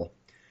example,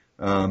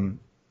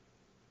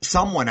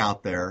 someone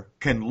out there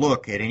can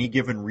look at any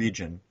given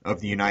region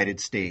of the United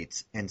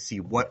States and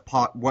see what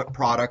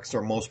products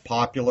are most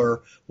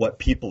popular, what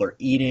people are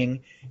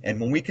eating.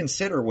 And when we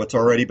consider what's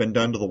already been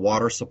done to the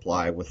water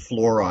supply with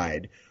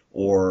fluoride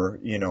or,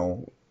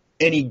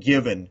 any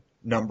given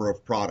number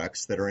of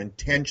products that are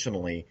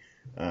intentionally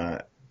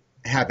have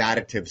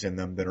additives in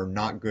them that are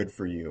not good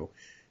for you,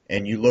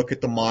 and you look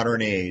at the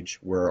modern age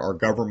where our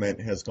government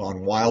has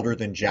gone wilder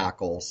than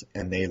jackals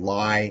and they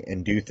lie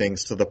and do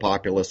things to the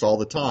populace all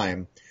the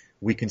time,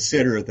 we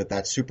consider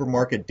that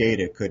supermarket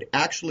data could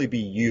actually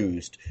be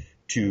used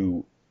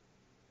to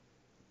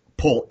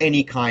pull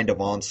any kind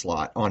of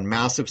onslaught on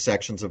massive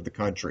sections of the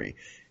country.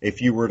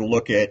 If you were to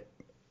look at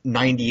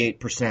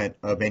 98%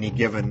 of any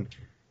given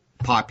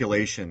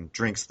population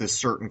drinks this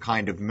certain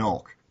kind of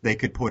milk, they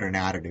could put an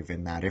additive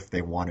in that if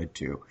they wanted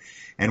to.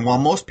 And while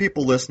most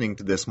people listening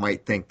to this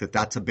might think that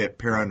that's a bit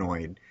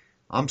paranoid,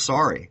 I'm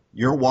sorry,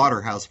 your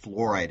water has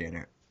fluoride in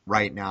it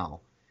right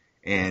now.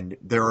 And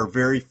there are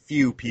very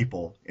few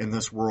people in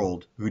this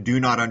world who do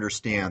not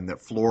understand that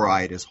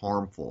fluoride is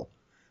harmful.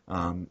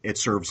 It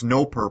serves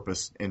no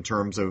purpose in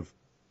terms of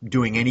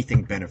doing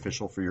anything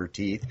beneficial for your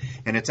teeth,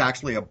 and it's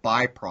actually a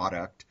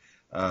byproduct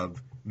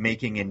of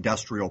making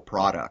industrial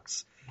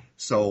products.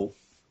 So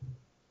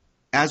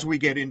as we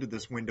get into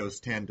this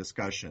Windows 10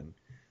 discussion,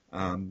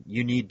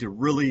 you need to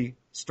really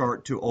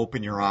start to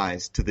open your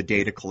eyes to the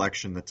data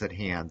collection that's at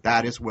hand.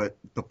 That is what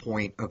the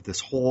point of this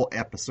whole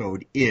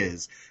episode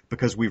is,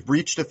 because we've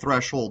reached a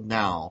threshold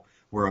now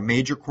where a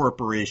major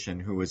corporation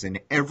who is in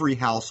every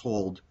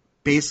household,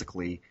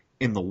 basically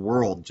in the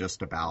world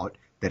just about,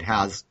 that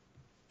has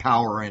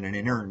power and an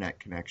internet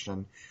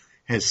connection,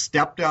 has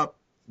stepped up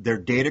their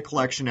data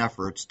collection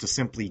efforts to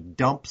simply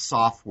dump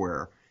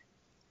software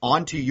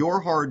onto your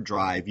hard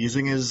drive,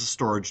 using it as a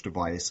storage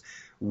device,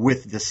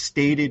 with the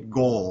stated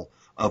goal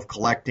of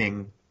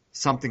collecting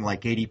something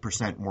like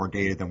 80% more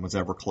data than was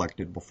ever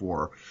collected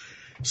before.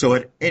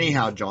 So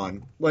anyhow,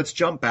 John, let's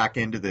jump back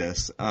into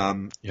this.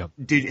 Yep.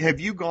 Have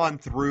you gone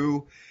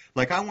through,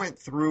 like I went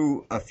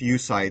through a few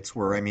sites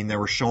where, I mean, they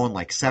were showing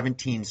like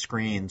 17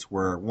 screens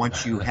where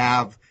once you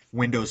have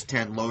Windows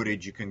 10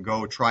 loaded, you can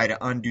go try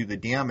to undo the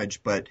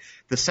damage. But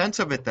the sense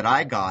of it that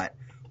I got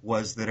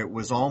was that it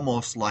was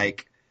almost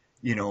like,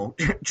 you know,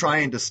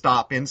 trying to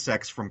stop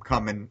insects from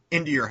coming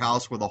into your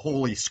house with a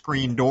holy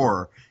screen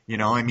door. You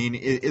know, I mean,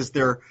 is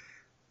there,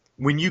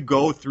 when you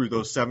go through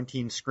those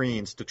 17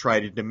 screens to try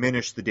to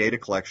diminish the data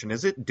collection,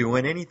 is it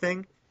doing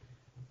anything?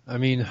 I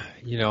mean,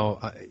 you know,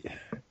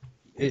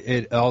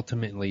 it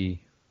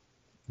ultimately,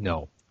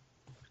 no.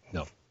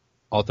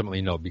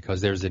 Ultimately, no, because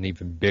there's an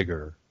even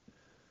bigger,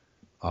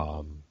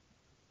 I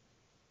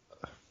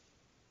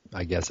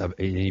guess, an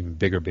even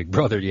bigger big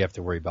brother you have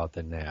to worry about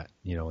than that,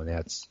 you know, and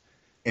that's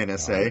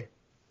NSA?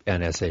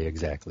 NSA,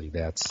 exactly.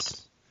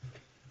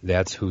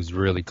 That's who's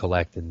really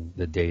collecting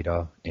the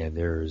data, and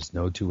there's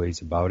no two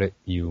ways about it.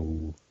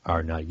 You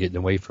are not getting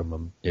away from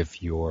them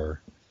if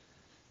you're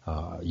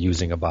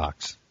using a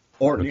box.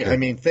 Or, okay. I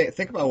mean,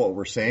 think about what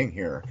we're saying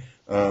here.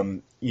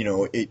 You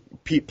know,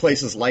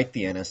 places like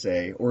the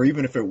NSA, or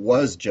even if it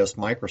was just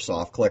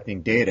Microsoft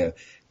collecting data,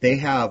 they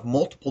have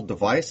multiple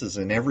devices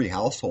in every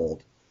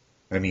household.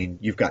 I mean,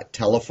 you've got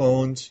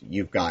telephones,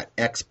 you've got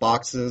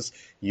Xboxes,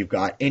 you've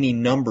got any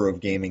number of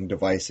gaming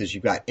devices,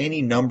 you've got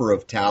any number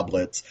of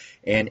tablets,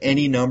 and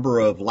any number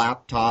of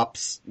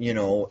laptops, you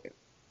know,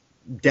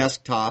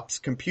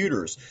 desktops,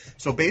 computers.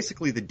 So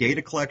basically the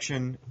data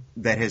collection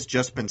that has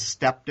just been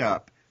stepped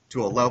up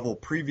to a level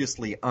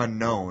previously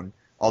unknown,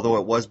 although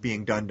it was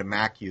being done to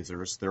Mac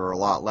users. There are a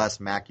lot less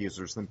Mac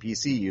users than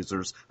PC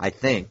users, I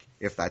think,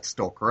 if that's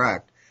still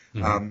correct.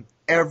 Mm-hmm.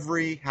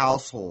 Every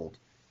household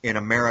in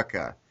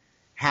America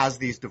has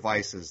these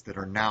devices that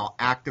are now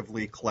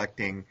actively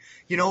collecting.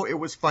 You know, it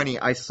was funny.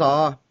 I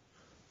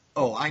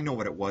know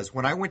what it was.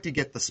 When I went to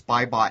get the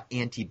Spybot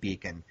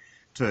anti-beacon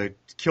to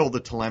kill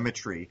the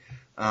telemetry,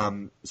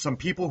 some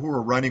people who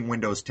were running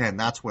Windows 10,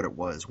 that's what it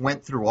was,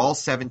 went through all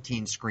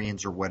 17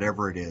 screens or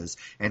whatever it is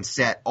and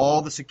set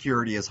all the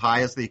security as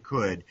high as they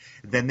could.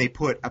 Then they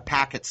put a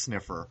packet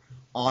sniffer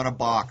on a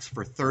box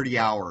for 30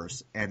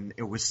 hours, and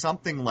it was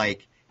something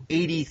like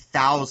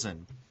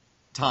 80,000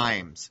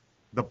 times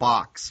the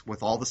box,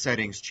 with all the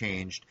settings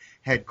changed,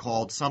 had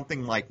called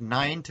something like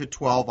 9 to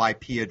 12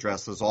 IP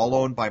addresses, all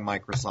owned by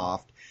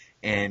Microsoft,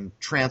 and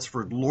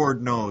transferred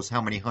Lord knows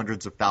how many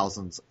hundreds of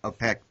thousands of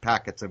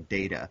packets of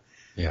data.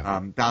 Yeah.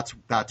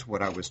 That's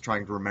what I was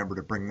trying to remember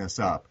to bring this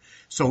up.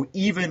 So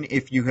even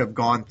if you have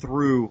gone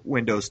through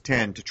Windows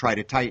 10 to try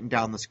to tighten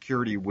down the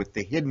security with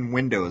the hidden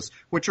windows,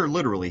 which are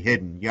literally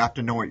hidden, you have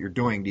to know what you're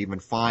doing to even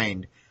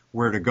find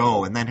where to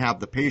go, and then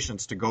have the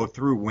patience to go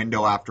through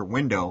window after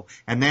window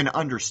and then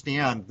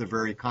understand the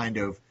very kind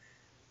of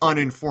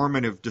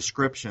uninformative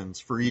descriptions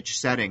for each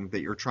setting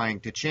that you're trying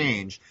to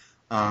change.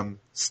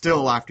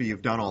 Still, after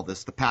you've done all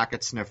this, the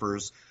packet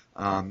sniffers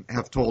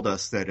have told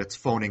us that it's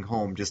phoning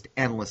home just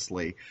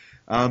endlessly.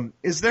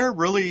 Is there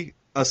really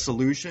a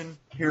solution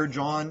here,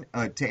 John,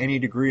 to any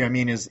degree? I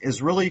mean, is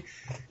really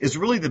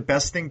the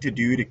best thing to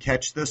do to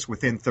catch this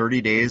within 30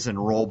 days and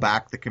roll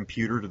back the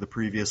computer to the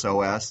previous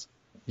OS?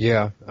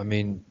 Yeah, I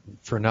mean,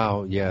 for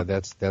now, yeah,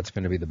 that's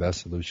going to be the best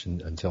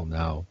solution until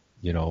now.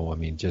 You know, I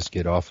mean, just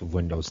get off of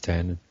Windows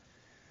 10,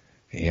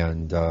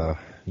 and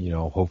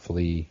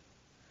hopefully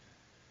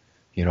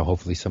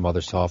some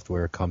other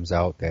software comes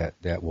out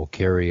that will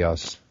carry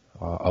us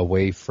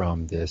away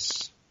from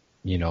this,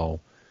 you know,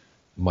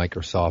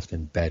 Microsoft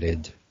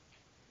embedded,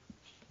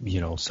 you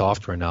know,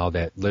 software now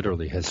that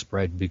literally has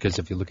spread. Because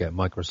if you look at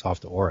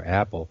Microsoft or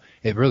Apple,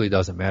 it really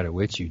doesn't matter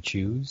which you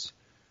choose.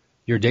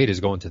 Your data is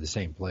going to the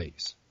same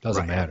place.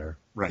 Doesn't matter.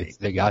 Right.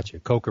 They got you.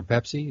 Coke or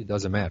Pepsi, it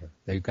doesn't matter.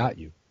 They've got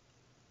you.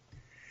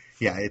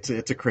 Yeah, it's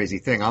a crazy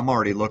thing. I'm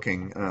already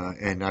looking,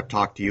 and I've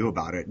talked to you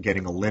about it,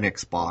 getting a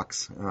Linux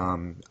box.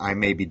 I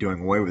may be doing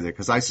away with it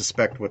because I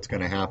suspect what's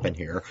going to happen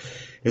here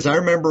is I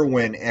remember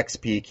when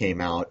XP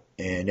came out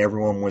and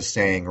everyone was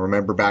saying,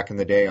 remember back in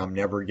the day, I'm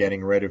never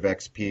getting rid of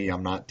XP.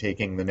 I'm not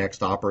taking the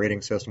next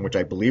operating system, which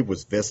I believe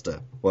was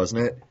Vista,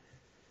 wasn't it?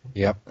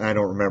 Yep. I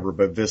don't remember,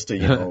 but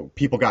Vista,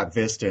 people got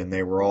Vista and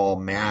they were all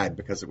mad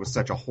because it was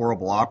such a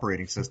horrible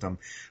operating system.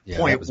 Yeah,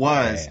 that Point was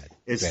was, bad.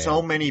 is Bad.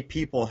 so many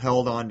people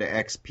held on to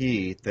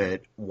XP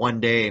that one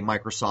day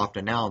Microsoft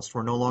announced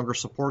we're no longer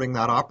supporting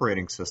that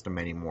operating system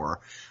anymore.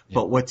 Yep.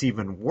 But what's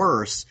even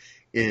worse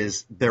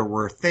is there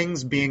were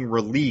things being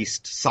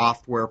released,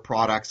 software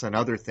products and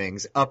other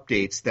things,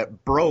 updates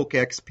that broke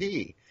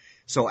XP.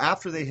 So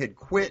after they had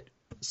quit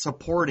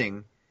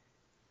supporting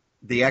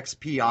the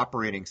XP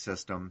operating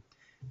system,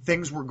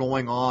 things were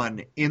going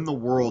on in the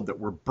world that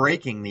were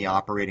breaking the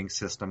operating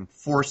system,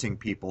 forcing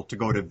people to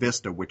go to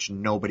Vista, which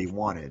nobody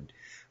wanted.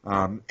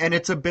 And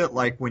it's a bit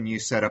like when you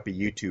set up a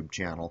YouTube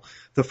channel.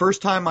 The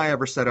first time I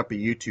ever set up a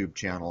YouTube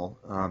channel,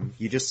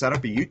 you just set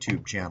up a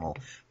YouTube channel.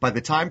 By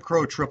the time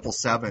Crow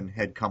 777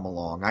 had come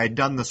along, I had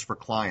done this for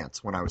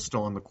clients when I was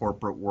still in the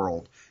corporate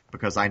world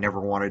because I never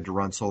wanted to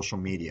run social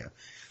media.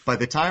 By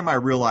the time I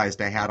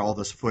realized I had all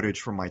this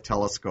footage from my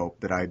telescope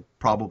that I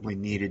probably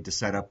needed to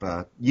set up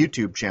a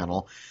YouTube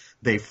channel,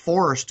 they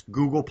forced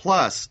Google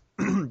Plus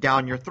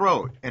down your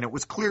throat, and it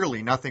was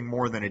clearly nothing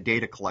more than a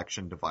data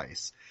collection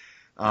device.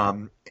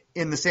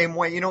 In the same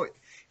way,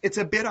 it's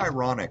a bit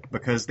ironic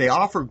because they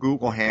offer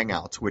Google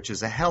Hangouts, which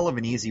is a hell of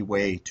an easy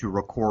way to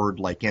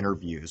record like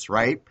interviews,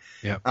 right?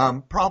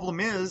 Yep. Problem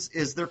is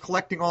they're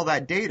collecting all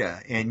that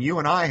data, and you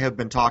and I have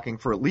been talking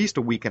for at least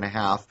a week and a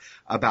half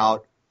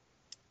about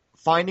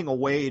finding a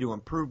way to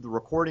improve the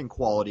recording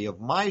quality of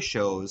my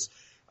shows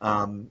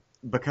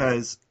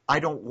because I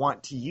don't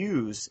want to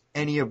use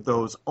any of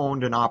those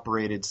owned and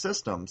operated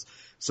systems.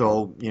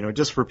 So,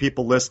 just for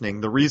people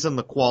listening, the reason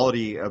the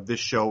quality of this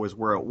show is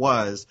where it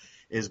was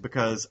is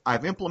because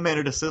I've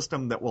implemented a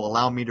system that will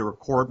allow me to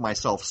record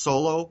myself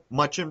solo,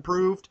 much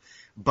improved,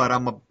 but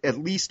I'm at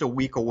least a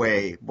week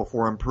away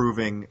before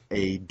improving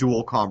a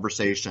dual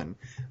conversation.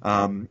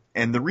 And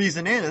the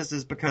reason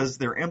is because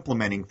they're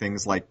implementing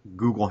things like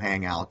Google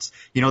Hangouts.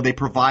 They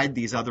provide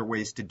these other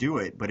ways to do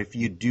it, but if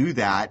you do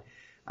that,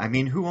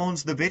 who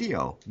owns the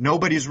video?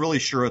 Nobody's really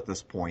sure at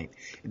this point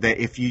that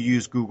if you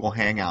use Google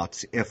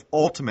Hangouts, if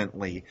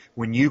ultimately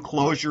when you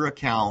close your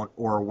account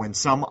or when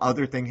some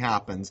other thing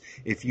happens,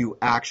 if you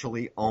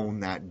actually own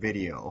that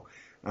video.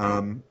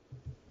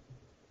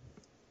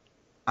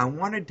 I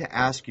wanted to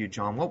ask you,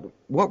 John,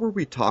 what were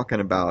we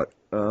talking about?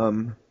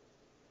 I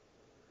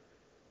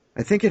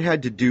think it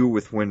had to do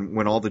with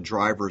when all the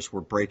drivers were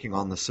breaking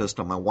on the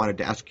system. I wanted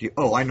to ask you,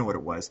 I know what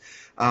it was.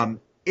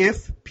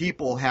 If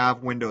people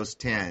have Windows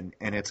 10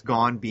 and it's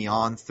gone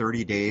beyond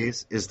 30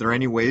 days, is there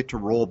any way to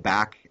roll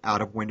back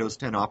out of Windows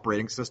 10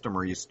 operating system,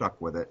 or are you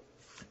stuck with it?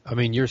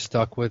 You're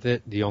stuck with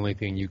it. The only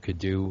thing you could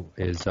do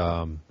is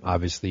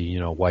obviously,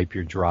 wipe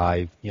your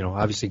drive,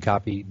 obviously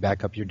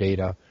back up your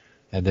data,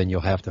 and then you'll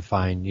have to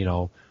find,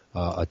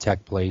 a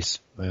tech place,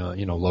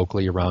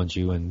 locally around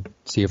you and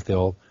see if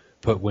they'll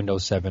put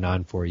Windows 7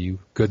 on for you.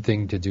 Good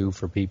thing to do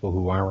for people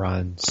who are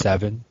on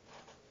 7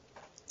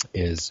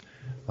 is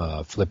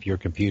flip your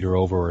computer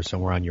over or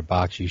somewhere on your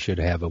box. You should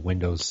have a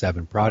Windows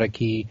 7 product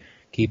key.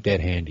 Keep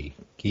that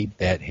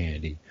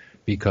handy.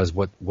 Because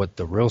what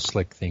the real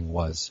slick thing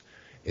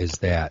is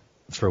that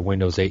for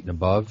Windows 8 and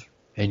above,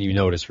 and you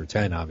notice for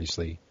 10,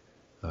 obviously,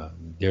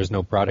 there's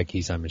no product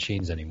keys on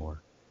machines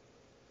anymore.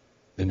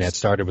 And that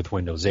started with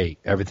Windows 8.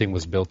 Everything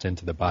was built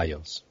into the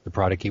BIOS. The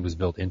product key was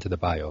built into the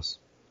BIOS.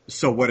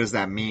 So what does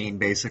that mean?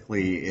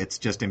 Basically, it's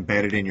just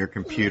embedded in your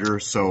computer,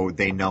 so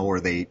they know, or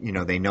they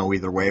know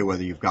either way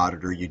whether you've got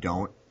it or you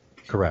don't.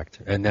 Correct.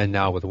 And then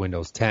now with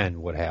Windows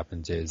 10, what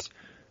happens is,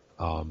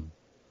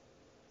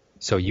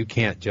 so you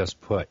can't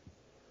just put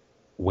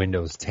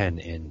Windows 10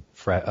 in.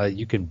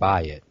 You can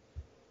buy it,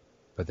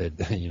 but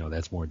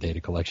that's more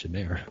data collection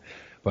there.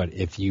 But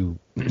if you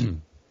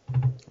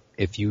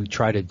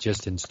try to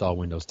just install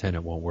Windows 10,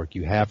 it won't work.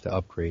 You have to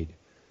upgrade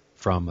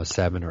from a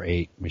 7 or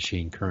 8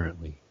 machine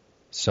currently.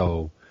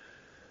 So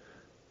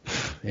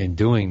in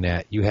doing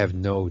that, you have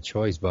no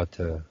choice but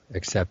to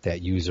accept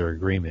that user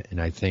agreement.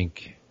 And I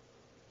think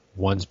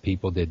once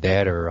people did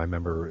that, or I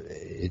remember,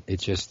 it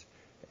just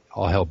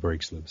all hell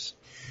breaks loose.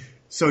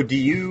 So do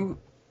you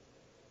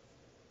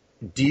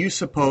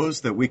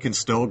suppose that we can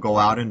still go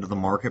out into the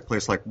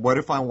marketplace? Like, what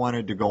if I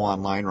wanted to go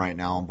online right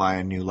now and buy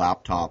a new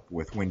laptop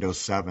with Windows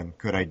 7?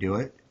 Could I do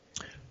it?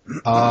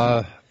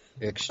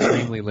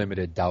 Extremely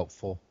limited,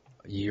 doubtful.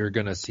 You're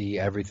going to see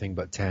everything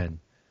but 10.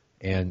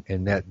 And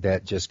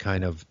that just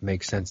kind of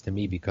makes sense to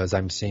me because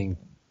I'm seeing,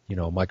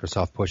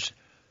 Microsoft push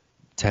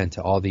 10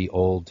 to all the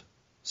old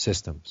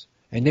systems.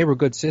 And they were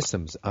good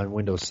systems on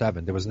Windows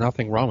 7. There was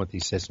nothing wrong with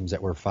these systems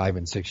that were 5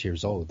 and 6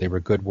 years old. They were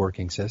good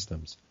working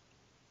systems.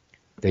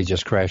 They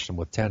just crashed them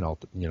with 10,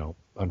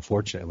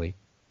 unfortunately,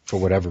 for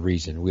whatever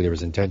reason. Whether it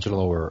was intentional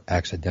or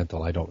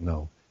accidental, I don't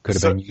know. Could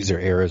have been user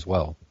error as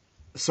well.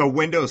 So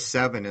Windows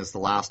 7 is the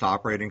last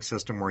operating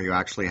system where you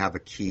actually have a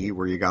key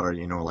where you got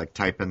to, like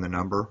type in the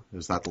number.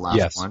 Is that the last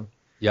Yes. one?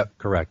 Yep,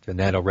 correct. And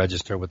that'll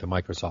register with the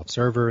Microsoft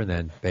server, and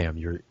then bam,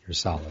 you're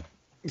solid.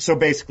 So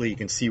basically, you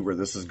can see where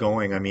this is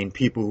going. I mean,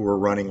 people who are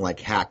running like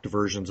hacked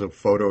versions of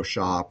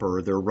Photoshop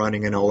or they're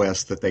running an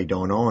OS that they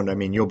don't own, I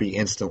mean, you'll be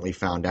instantly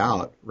found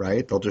out,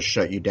 right? They'll just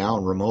shut you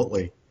down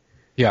remotely.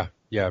 Yeah,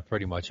 yeah,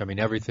 pretty much. I mean,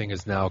 everything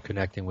is now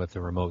connecting with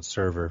the remote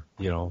server,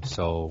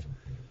 so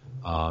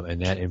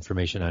and that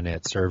information on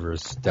that server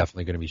is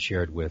definitely going to be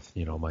shared with,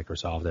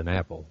 Microsoft and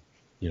Apple,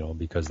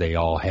 because they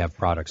all have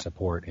product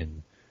support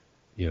and,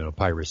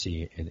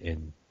 piracy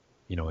in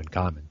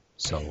common.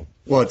 So,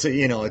 Well,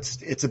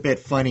 it's a bit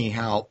funny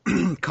how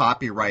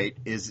copyright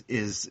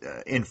is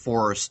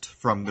enforced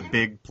from the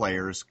big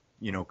players,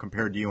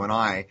 compared to you and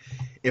I.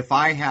 If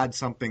I had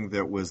something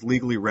that was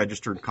legally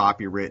registered,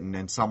 copywritten,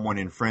 and someone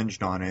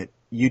infringed on it,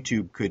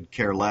 YouTube could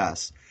care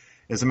less.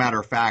 As a matter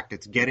of fact,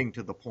 it's getting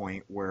to the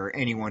point where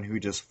anyone who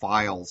just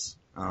files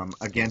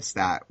against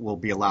that will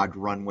be allowed to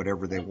run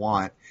whatever they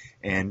want,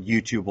 and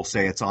YouTube will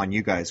say it's on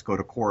you guys, go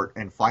to court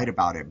and fight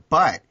about it.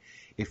 But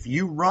if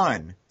you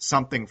run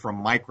something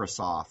from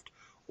Microsoft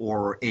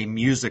or a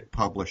music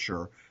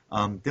publisher,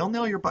 they'll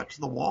nail your butt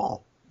to the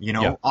wall,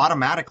 yeah,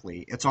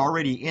 automatically. It's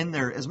already in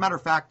there. As a matter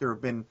of fact, there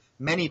have been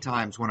many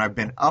times when I've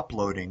been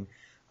uploading,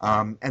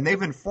 and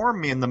they've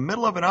informed me in the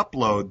middle of an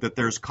upload that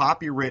there's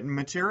copywritten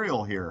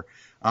material here.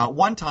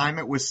 One time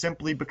it was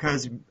simply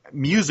because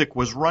music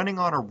was running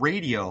on a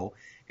radio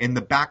in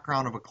the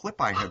background of a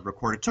clip I had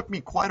recorded. It took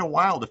me quite a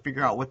while to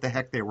figure out what the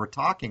heck they were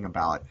talking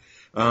about.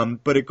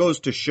 But it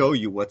goes to show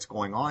you what's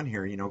going on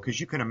here, because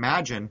you can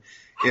imagine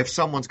if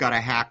someone's got a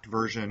hacked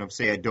version of,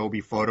 say,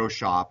 Adobe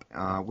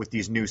Photoshop with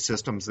these new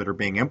systems that are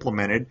being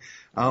implemented,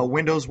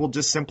 Windows will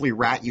just simply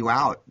rat you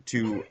out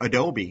to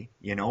Adobe,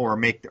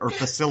 or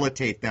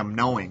facilitate them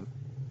knowing.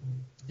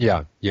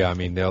 yeah. I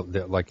mean, they'll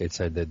like I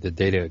said, the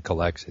data it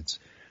collects, it's,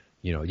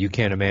 you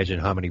can't imagine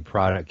how many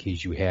product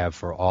keys you have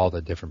for all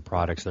the different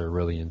products that are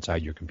really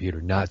inside your computer,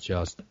 not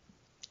just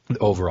the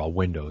overall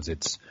Windows.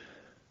 It's,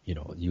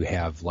 you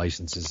have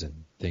licenses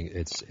and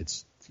things.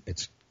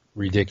 It's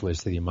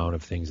ridiculous the amount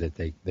of things that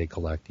they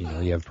collect.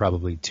 You have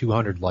probably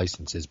 200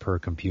 licenses per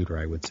computer,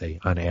 I would say,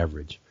 on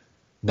average.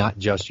 Not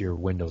just your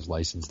Windows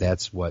license.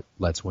 That's what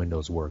lets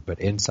Windows work. But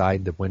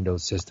inside the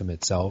Windows system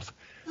itself,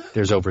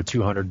 there's over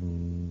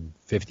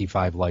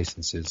 255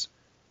 licenses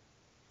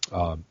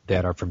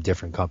that are from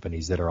different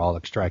companies that are all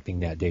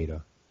extracting that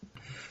data.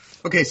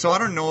 Okay, so I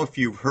don't know if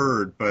you've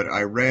heard, but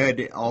I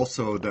read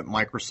also that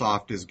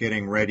Microsoft is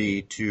getting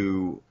ready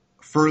to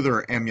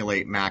further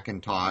emulate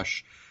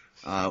Macintosh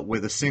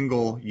with a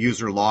single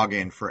user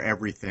login for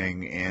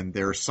everything, and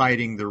they're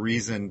citing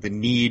the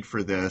need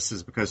for this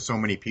is because so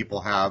many people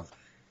have,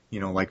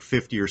 like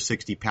 50 or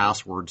 60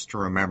 passwords to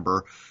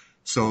remember.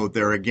 So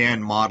they're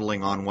again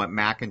modeling on what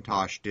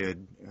Macintosh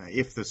did,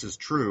 if this is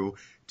true,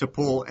 to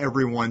pull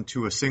everyone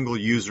to a single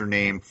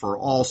username for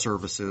all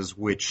services,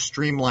 which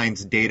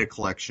streamlines data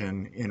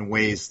collection in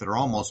ways that are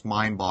almost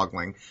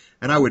mind-boggling.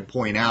 And I would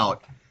point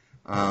out,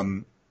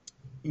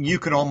 you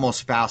could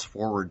almost fast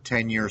forward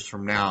 10 years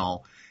from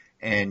now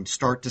and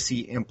start to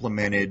see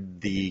implemented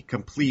the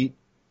complete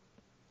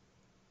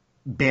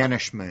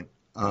banishment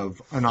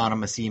of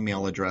anonymous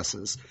email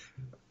addresses.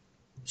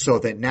 So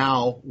that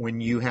now when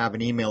you have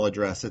an email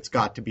address, it's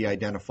got to be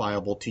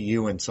identifiable to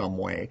you in some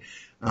way.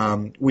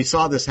 We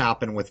saw this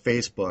happen with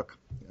Facebook,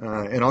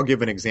 and I'll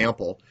give an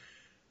example.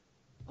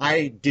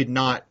 I did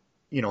not,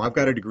 I've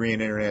got a degree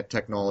in internet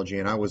technology,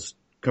 and I was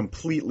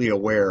completely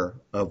aware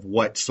of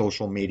what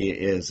social media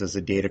is as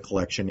a data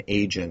collection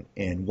agent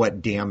and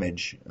what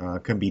damage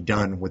can be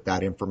done with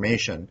that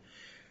information.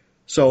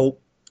 So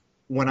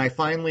when I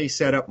finally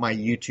set up my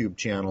YouTube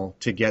channel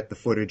to get the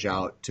footage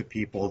out to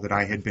people that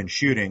I had been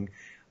shooting,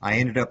 I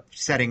ended up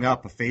setting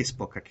up a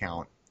Facebook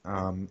account,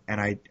 and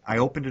I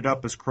opened it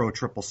up as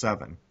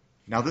Crow777.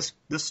 Now this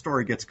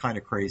story gets kind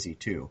of crazy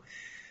too.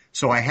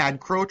 So I had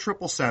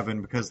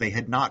Crow777 because they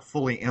had not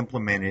fully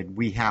implemented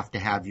we have to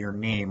have your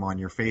name on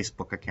your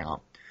Facebook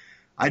account.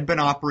 I'd been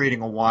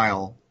operating a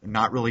while,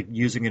 not really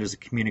using it as a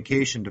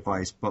communication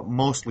device, but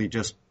mostly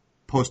just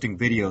posting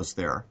videos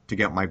there to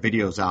get my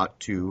videos out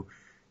to,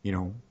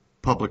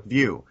 public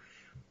view.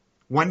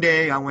 One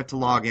day I went to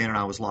log in and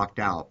I was locked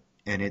out.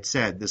 And it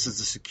said, this is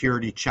a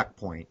security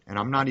checkpoint. And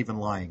I'm not even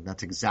lying.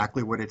 That's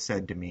exactly what it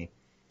said to me.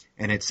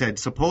 And it said,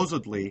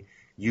 supposedly,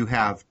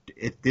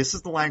 this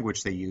is the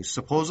language they use,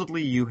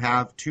 supposedly you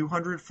have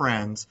 200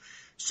 friends.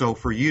 So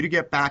for you to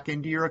get back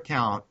into your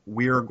account,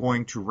 we are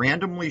going to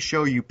randomly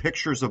show you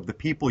pictures of the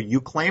people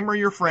you claim are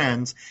your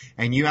friends,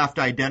 and you have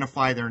to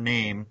identify their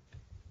name.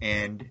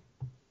 And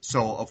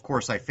so, of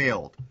course, I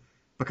failed.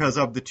 Because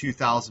of the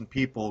 2,000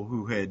 people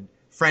who had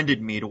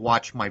friended me to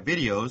watch my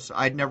videos,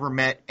 I'd never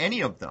met any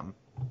of them,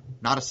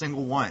 not a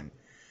single one.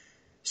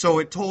 So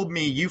it told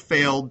me, you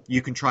failed,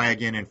 you can try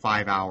again in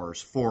 5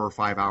 hours, 4 or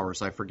 5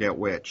 hours, I forget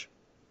which.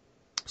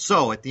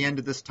 So at the end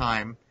of this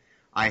time,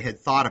 I had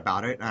thought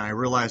about it, and I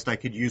realized I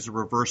could use a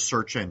reverse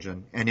search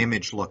engine, an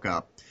image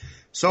lookup.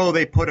 So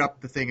they put up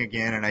the thing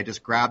again, and I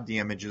just grabbed the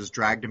images,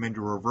 dragged them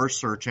into a reverse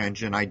search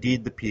engine,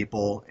 ID'd the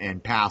people,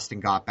 and passed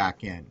and got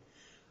back in.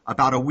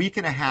 About a week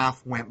and a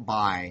half went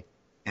by,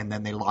 and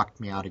then they locked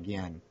me out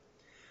again.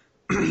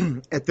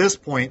 At this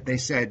point, they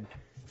said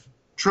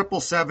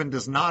 777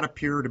 does not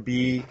appear to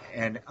be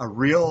a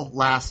real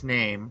last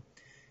name,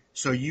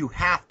 so you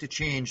have to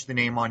change the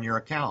name on your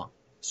account.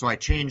 So I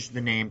changed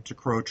the name to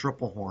Crow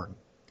Triplehorn.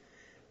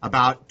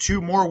 About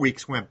 2 more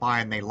weeks went by,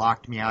 and they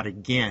locked me out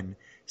again,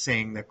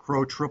 saying that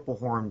Crow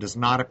Triplehorn does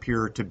not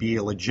appear to be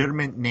a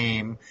legitimate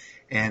name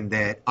and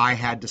that I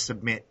had to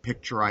submit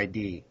picture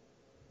ID.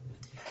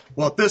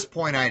 Well, at this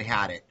point, I'd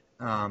had it.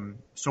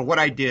 So what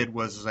I did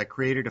was I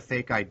created a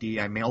fake ID.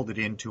 I mailed it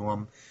in to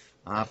them,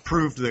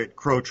 proved that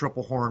Crow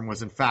Triplehorn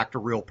was in fact a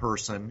real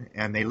person,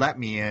 and they let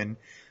me in.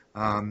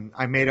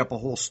 I made up a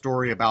whole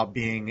story about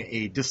being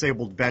a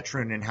disabled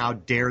veteran and how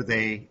dare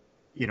they,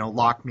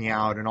 lock me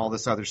out and all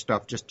this other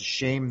stuff just to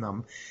shame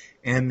them.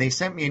 And they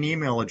sent me an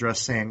email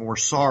address saying, we're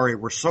sorry,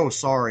 we're so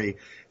sorry.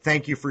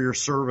 Thank you for your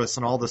service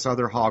and all this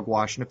other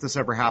hogwash. And if this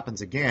ever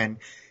happens again,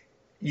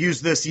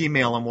 use this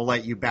email and we'll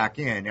let you back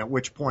in. At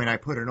which point I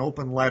put an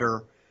open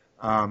letter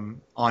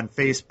on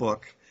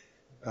Facebook,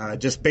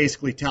 just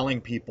basically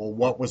telling people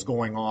what was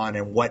going on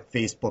and what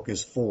Facebook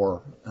is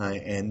for.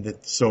 And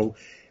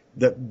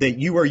that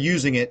you are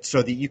using it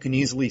so that you can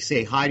easily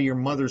say hi to your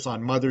mothers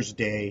on Mother's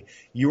Day.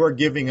 You are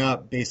giving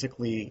up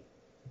basically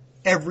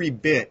every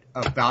bit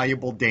of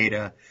valuable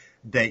data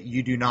that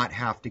you do not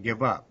have to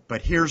give up.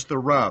 But here's the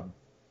rub.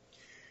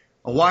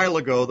 A while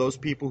ago, those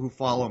people who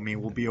follow me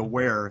will be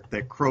aware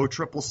that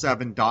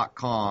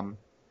crow777.com,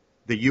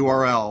 the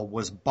URL,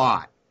 was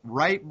bought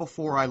right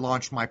before I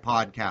launched my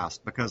podcast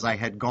because I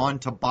had gone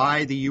to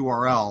buy the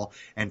URL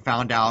and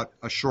found out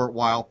a short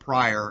while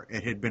prior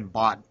it had been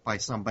bought by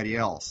somebody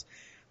else.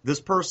 This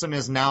person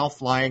is now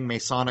flying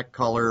Masonic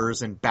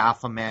colors and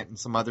Baphomet and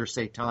some other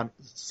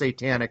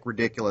satanic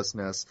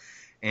ridiculousness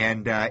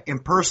and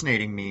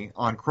impersonating me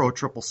on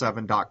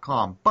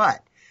crow777.com.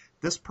 But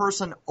this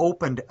person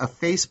opened a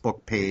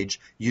Facebook page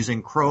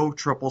using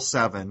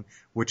Crow777,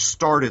 which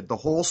started the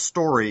whole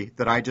story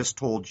that I just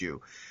told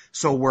you.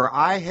 So where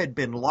I had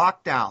been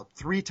locked out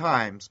 3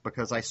 times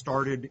because I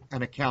started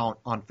an account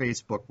on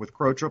Facebook with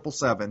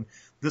Crow777,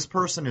 this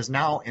person is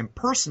now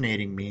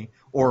impersonating me,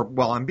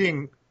 I'm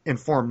being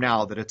informed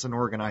now that it's an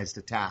organized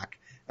attack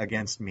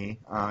against me,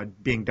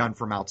 being done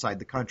from outside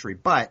the country.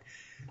 But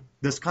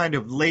this kind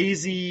of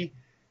lazy,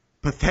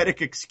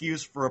 pathetic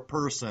excuse for a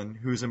person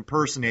who's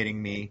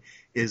impersonating me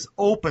is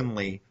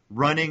openly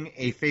running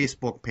a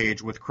Facebook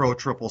page with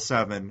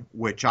Crow777,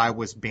 which I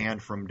was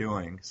banned from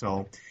doing.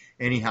 So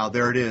anyhow,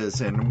 there it is.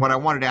 And what I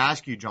wanted to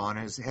ask you, John,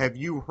 is have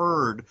you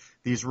heard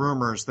these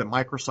rumors that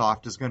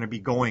Microsoft is going to be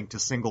going to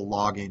single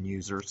login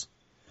users?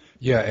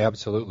 Yeah,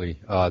 absolutely.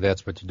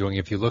 That's what you're doing.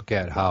 If you look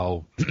at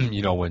how,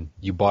 when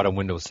you bought a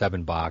Windows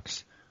 7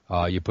 box,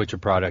 you put your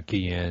product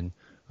key in,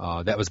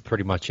 that was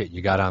pretty much it.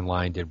 You got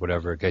online, did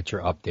whatever, get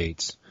your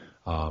updates.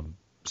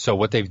 So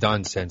what they've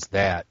done since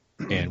that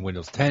and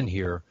Windows 10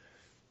 here,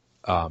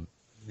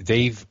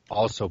 they've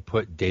also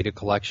put data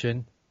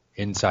collection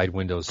inside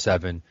Windows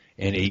 7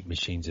 and 8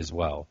 machines as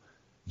well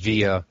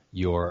via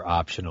your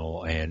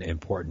optional and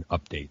important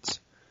updates.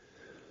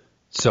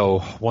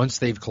 So once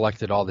they've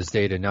collected all this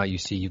data, now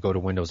you go to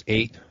Windows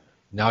 8.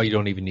 Now you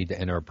don't even need to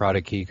enter a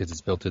product key because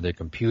it's built to the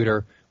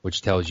computer,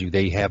 which tells you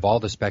they have all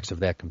the specs of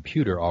that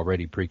computer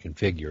already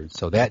pre-configured.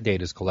 So that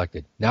data is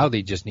collected. Now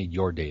they just need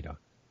your data.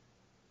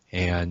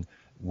 And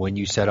when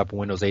you set up a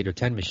Windows 8 or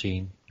 10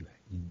 machine,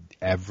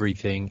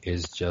 everything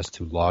is just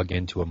to log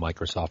into a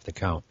Microsoft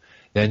account.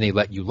 Then they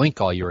let you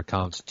link all your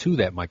accounts to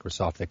that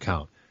Microsoft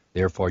account.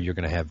 Therefore, you're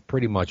going to have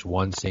pretty much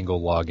one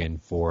single login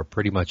for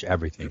pretty much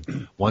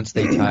everything. Once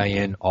they tie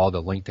in all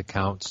the linked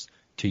accounts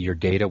to your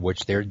data,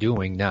 which they're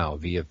doing now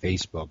via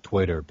Facebook,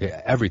 Twitter,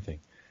 everything,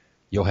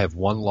 you'll have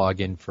one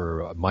login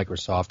for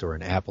Microsoft or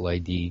an Apple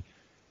ID,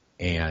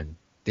 and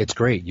it's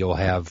great. You'll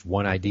have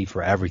one ID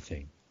for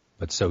everything,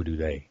 but so do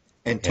they.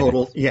 And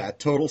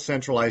total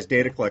centralized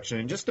data collection.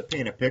 And just to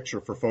paint a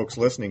picture for folks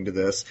listening to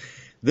this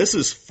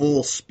is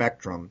full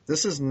spectrum.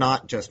 This is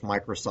not just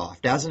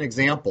Microsoft. As an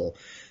example,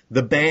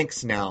 the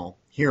banks now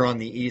here on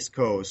the East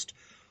Coast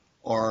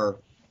are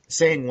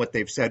saying what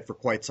they've said for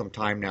quite some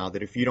time now,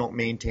 that if you don't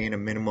maintain a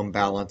minimum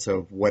balance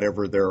of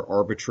whatever their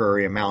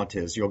arbitrary amount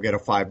is, you'll get a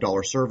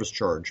 $5 service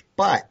charge.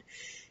 But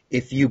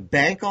if you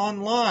bank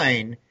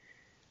online,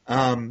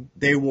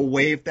 they will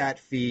waive that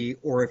fee,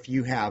 or if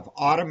you have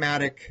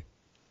automatic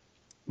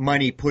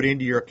money put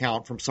into your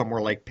account from somewhere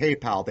like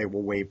PayPal, they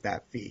will waive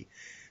that fee.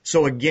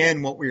 So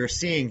again, what we are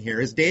seeing here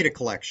is data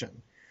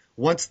collection.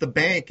 Once the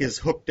bank is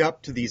hooked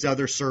up to these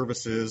other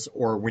services,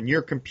 or when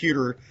your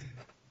computer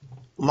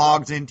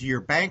logs into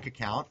your bank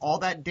account, all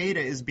that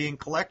data is being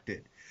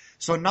collected.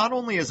 So not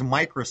only is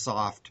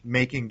Microsoft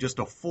making just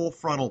a full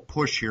frontal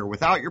push here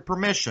without your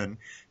permission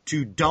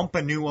to dump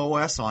a new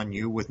OS on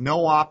you with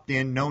no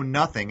opt-in, no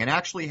nothing, and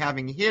actually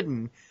having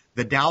hidden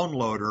the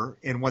downloader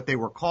in what they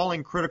were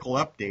calling critical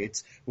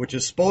updates, which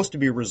is supposed to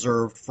be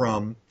reserved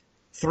from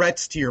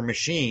threats to your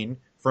machine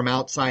from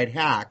outside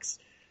hacks.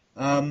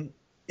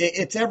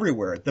 It's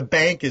everywhere. The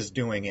bank is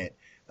doing it.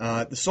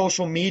 The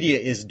social media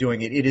is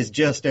doing it. It is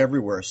just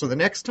everywhere. So the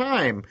next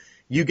time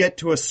you get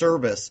to a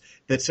service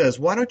that says,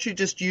 why don't you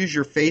just use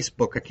your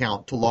Facebook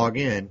account to log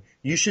in,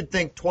 you should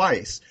think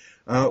twice.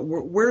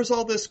 Where's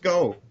all this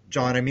go,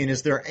 John? I mean,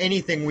 is there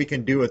anything we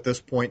can do at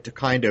this point to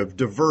kind of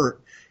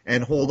divert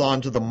and hold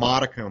on to the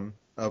modicum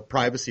of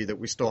privacy that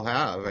we still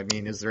have? I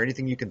mean, is there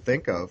anything you can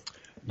think of?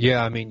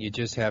 Yeah, I mean, you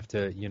just have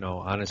to,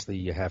 honestly,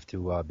 you have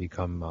to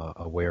become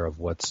aware of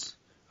what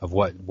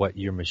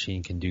your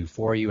machine can do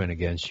for you and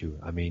against you.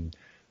 I mean,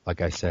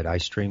 like I said, I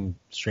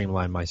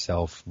streamline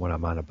myself when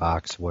I'm on a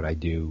box, what I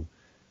do.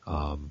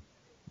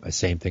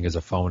 Same thing as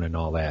a phone and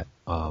all that.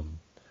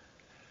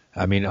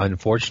 I mean,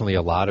 unfortunately,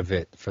 a lot of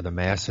it for the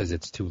masses,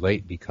 it's too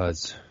late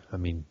because, I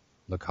mean,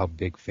 look how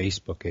big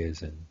Facebook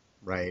is, and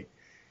right.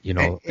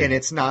 And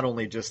it's not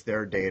only just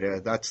their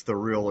data. That's the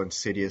real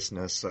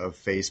insidiousness of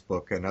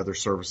Facebook and other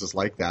services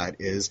like that,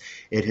 is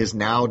it has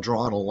now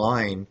drawn a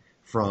line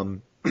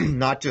from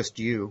not just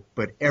you,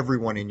 but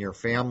everyone in your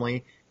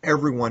family,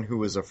 everyone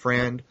who is a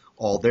friend,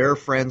 all their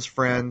friends'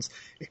 friends.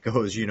 It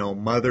goes,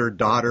 mother,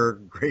 daughter,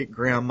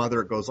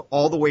 great-grandmother. It goes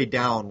all the way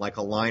down like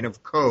a line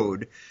of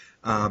code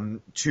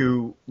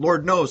to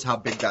Lord knows how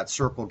big that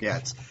circle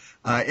gets.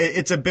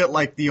 It's a bit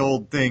like the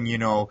old thing,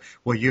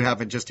 well, you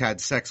haven't just had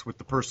sex with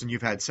the person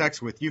you've had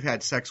sex with. You've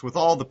had sex with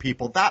all the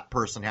people that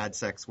person had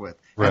sex with,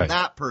 right. And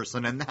that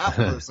person and that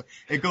person.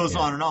 It goes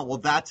on and on. Well,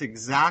 that's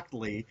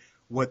exactly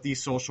what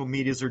these social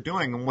medias are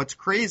doing. And what's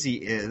crazy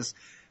is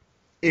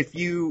if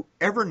you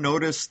ever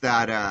notice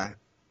that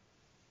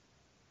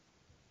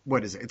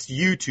what is it? It's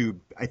YouTube,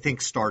 I think,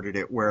 started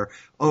it where,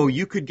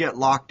 you could get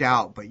locked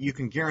out, but you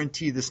can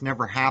guarantee this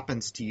never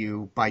happens to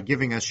you by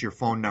giving us your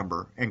phone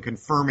number and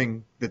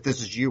confirming that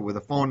this is you with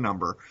a phone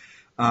number.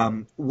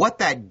 What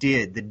that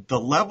did, the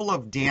level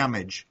of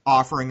damage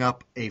offering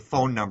up a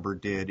phone number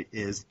did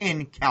is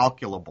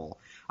incalculable.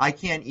 I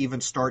can't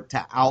even start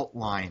to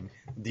outline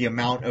the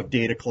amount of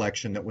data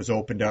collection that was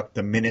opened up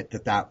the minute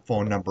that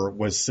phone number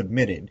was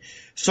submitted.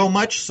 So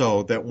much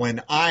so that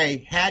when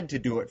I had to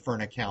do it for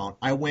an account,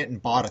 I went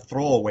and bought a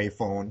throwaway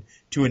phone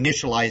to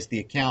initialize the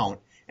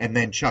account and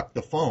then chuck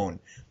the phone.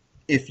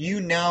 If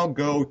you now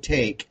go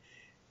take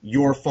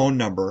your phone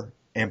number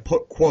and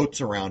put quotes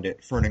around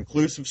it for an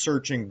inclusive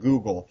search in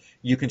Google,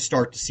 you can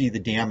start to see the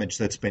damage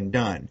that's been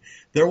done.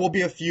 There will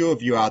be a few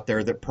of you out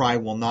there that probably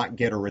will not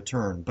get a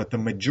return, but the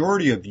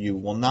majority of you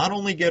will not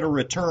only get a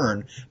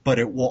return, but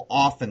it will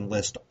often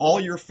list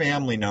all your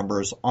family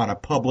numbers on a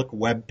public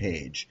web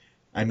page.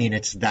 I mean,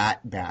 it's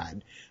that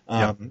bad.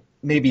 Yep.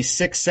 Maybe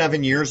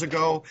 6-7 years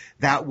ago,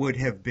 that would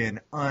have been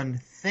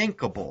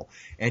unthinkable,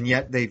 and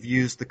yet they've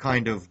used the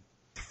kind of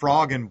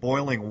frog in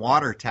boiling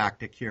water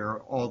tactic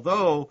here,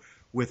 although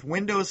with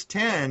Windows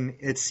 10,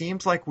 it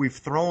seems like we've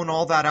thrown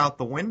all that out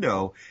the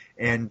window,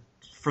 and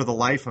for the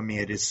life of me,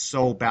 it is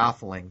so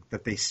baffling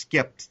that they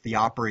skipped the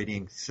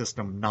operating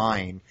system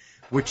 9,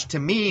 which to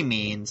me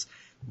means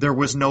there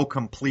was no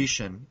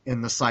completion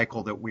in the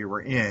cycle that we were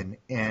in.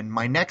 And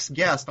my next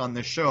guest on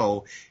the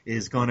show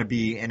is going to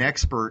be an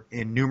expert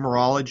in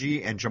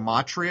numerology and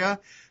gematria,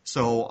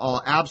 so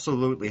I'll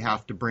absolutely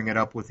have to bring it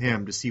up with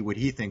him to see what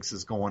he thinks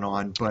is going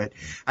on. But,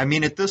 I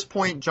mean, at this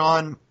point,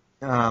 John,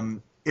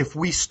 if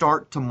we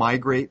start to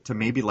migrate to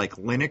maybe like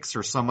Linux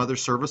or some other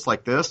service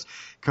like this,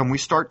 can we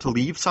start to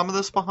leave some of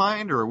this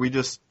behind, or are we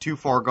just too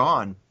far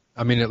gone?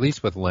 I mean, at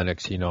least with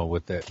Linux,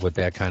 with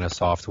that kind of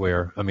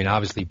software. I mean,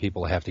 obviously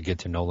people have to get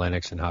to know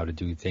Linux and how to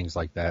do things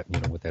like that,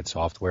 with that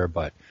software.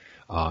 But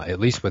at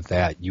least with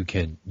that, you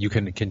can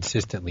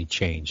consistently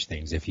change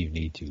things if you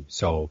need to.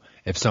 So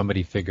if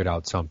somebody figured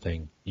out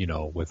something,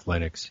 with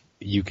Linux,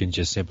 you can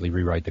just simply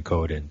rewrite the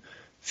code and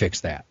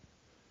fix that.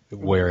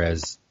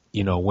 Whereas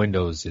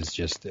Windows is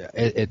just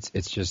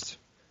it's just.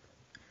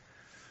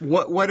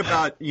 What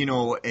about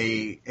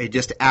a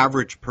just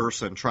average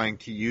person trying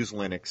to use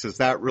Linux? Is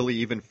that really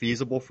even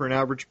feasible for an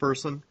average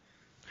person?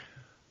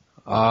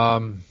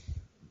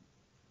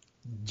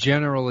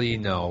 Generally,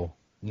 no,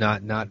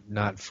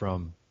 not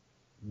from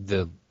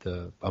the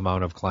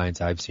amount of clients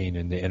I've seen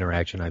and the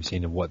interaction I've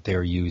seen and what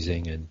they're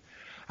using, and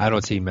I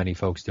don't see many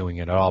folks doing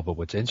it at all. But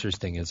what's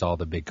interesting is all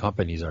the big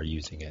companies are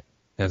using it.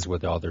 That's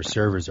what all their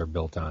servers are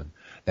built on.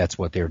 That's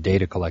what their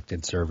data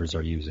collected servers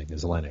are using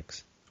is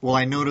Linux. Well,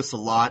 I notice a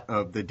lot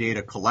of the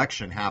data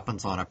collection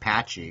happens on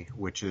Apache,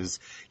 which is,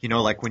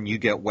 like when you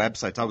get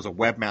websites. I was a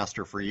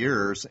webmaster for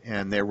years,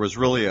 and there was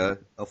really a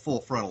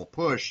full frontal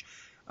push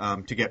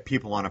to get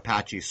people on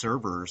Apache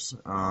servers.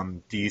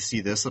 Do you see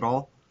this at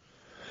all?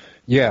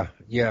 Yeah.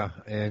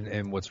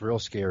 And what's real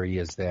scary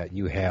is that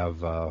you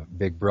have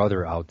Big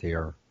Brother out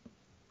there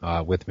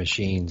with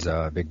machines,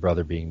 Big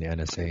Brother being the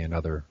NSA and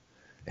other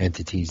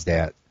entities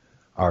that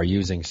are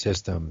using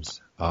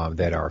systems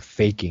that are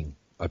faking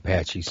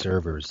Apache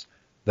servers,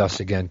 thus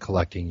again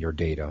collecting your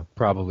data,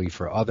 probably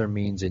for other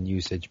means and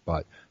usage,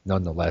 but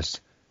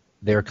nonetheless,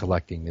 they're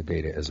collecting the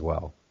data as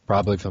well,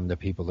 probably from the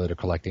people that are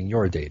collecting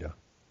your data.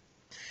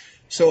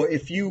 So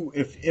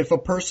if a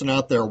person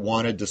out there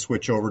wanted to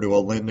switch over to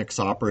a Linux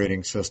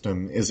operating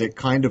system, is it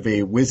kind of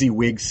a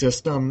WYSIWYG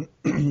system?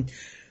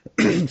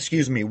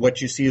 Excuse me,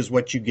 what you see is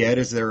what you get.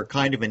 Is there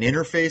kind of an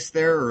interface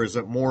there, or is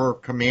it more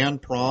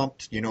command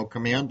prompt,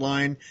 command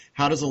line?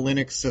 How does a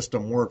Linux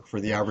system work for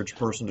the average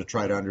person to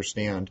try to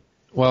understand?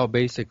 Well,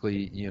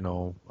 basically,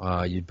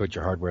 you put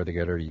your hardware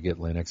together, you get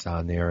Linux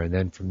on there, and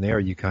then from there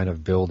you kind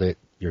of build it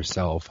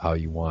yourself how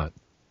you want.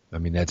 I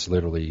mean, that's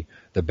literally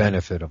the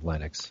benefit of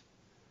Linux.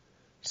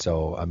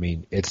 So, I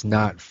mean, it's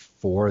not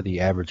for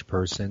the average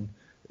person.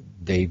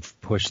 They've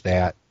pushed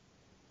that,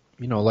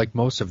 like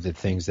most of the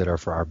things that are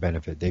for our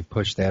benefit, they've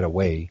pushed that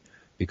away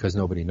because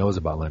nobody knows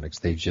about Linux.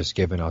 They've just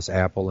given us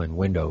Apple and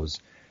Windows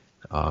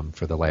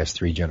for the last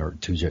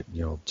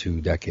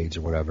two decades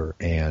or whatever,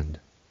 and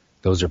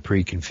those are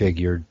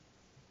pre-configured.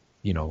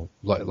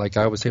 Like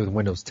I always say with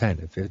Windows 10,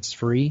 if it's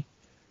free,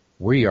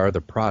 we are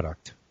the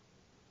product.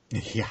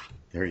 Yeah,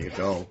 there you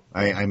go.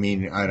 I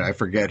mean, I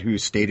forget who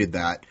stated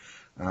that.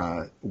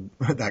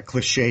 That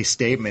cliche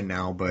statement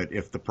now, but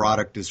if the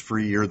product is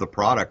free, you're the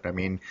product. I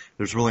mean,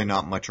 there's really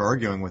not much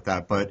arguing with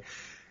that. But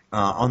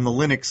on the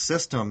Linux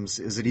systems,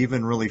 is it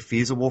even really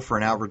feasible for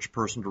an average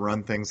person to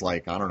run things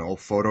like, I don't know,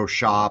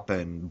 Photoshop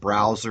and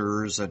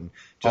browsers and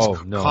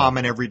just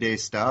common everyday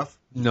stuff?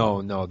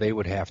 No, they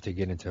would have to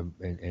get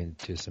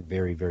into some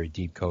very, very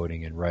deep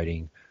coding and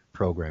writing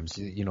programs.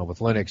 With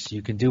Linux,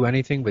 you can do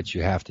anything, but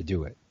you have to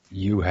do it.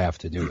 You have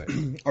to do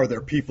it. Are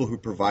there people who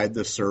provide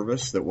this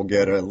service that will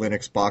get a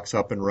Linux box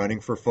up and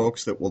running for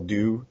folks that will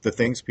do the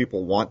things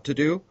people want to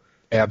do?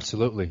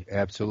 Absolutely.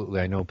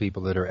 I know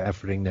people that are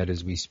efforting that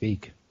as we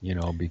speak,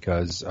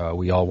 because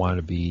we all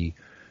want to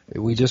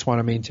we just want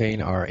to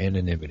maintain our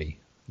anonymity,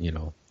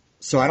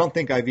 So I don't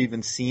think I've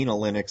even seen a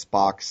Linux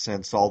box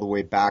since all the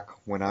way back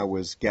when I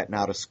was getting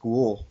out of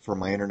school for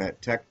my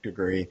internet tech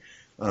degree.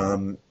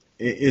 What's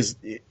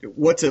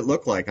it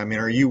look like? I mean,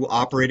 are you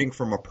operating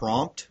from a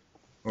prompt?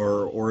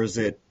 Or is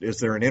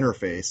there an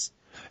interface?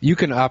 You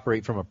can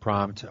operate from a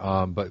prompt,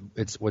 but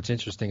what's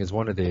interesting is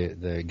one of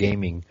the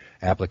gaming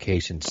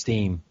applications,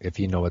 Steam, if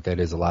you know what that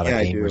is. A lot of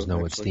gamers know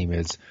what Steam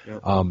is.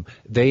 Yep.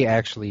 They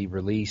actually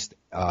released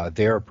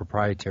their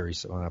proprietary,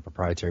 well, not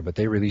proprietary, but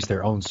they released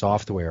their own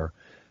software.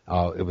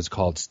 It was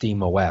called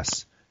Steam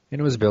OS, and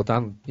it was built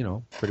on,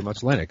 pretty much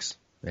Linux.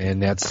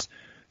 And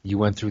you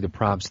went through the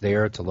prompts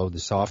there to load the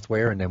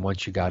software, and then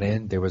once you got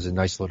in, there was a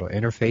nice little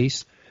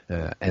interface.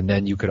 And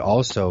then you could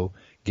also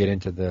get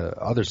into the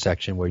other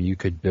section where you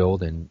could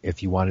build, and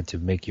if you wanted to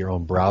make your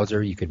own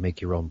browser, you could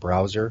make your own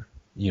browser,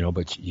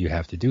 but you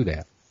have to do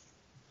that.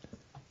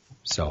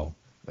 So,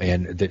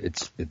 and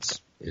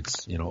it's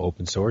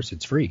open source,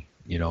 it's free,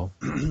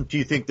 Do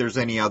you think there's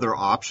any other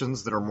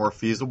options that are more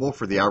feasible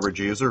for the average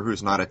user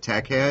who's not a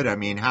tech head? I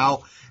mean,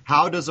 how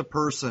does a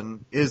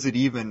person, is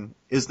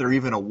there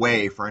even a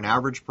way for an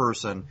average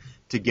person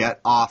to get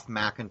off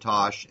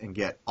Macintosh and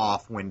get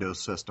off Windows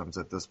systems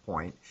at this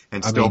point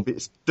and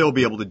still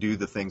be able to do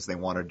the things they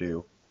want to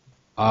do?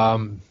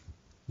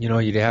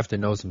 You'd have to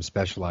know some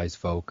specialized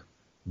folk,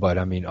 but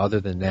I mean,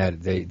 other than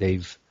that,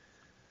 they've,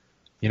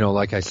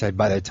 like I said,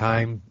 by the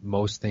time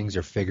most things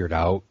are figured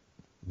out,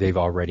 they've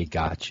already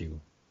got you,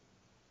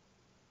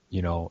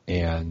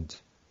 and,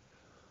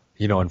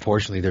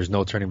 unfortunately, there's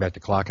no turning back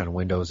the clock on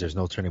Windows. There's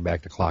no turning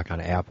back the clock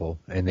on Apple,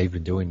 and they've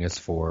been doing this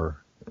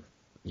for,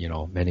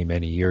 many,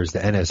 many years. The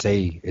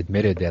NSA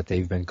admitted that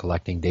they've been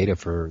collecting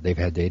they've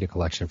had data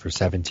collection for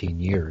 17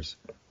 years.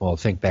 Well,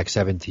 think back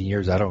 17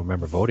 years, I don't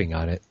remember voting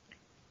on it.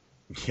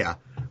 Yeah.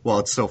 Well,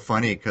 it's so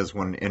funny because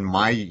when in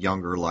my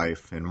younger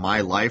life, in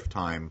my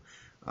lifetime,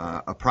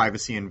 a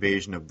privacy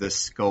invasion of this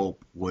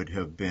scope would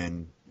have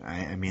been,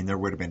 there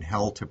would have been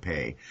hell to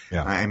pay.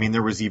 Yeah.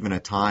 There was even a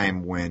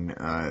time when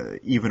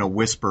even a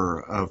whisper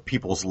of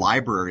people's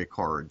library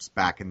cards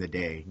back in the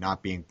day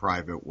not being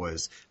private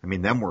was,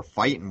 them were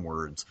fighting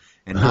words.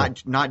 And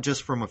not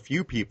just from a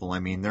few people.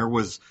 There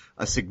was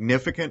a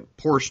significant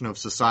portion of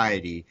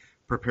society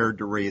prepared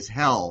to raise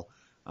hell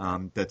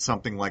that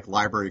something like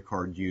library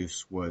card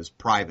use was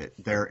private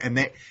there. And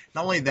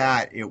not only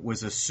that, it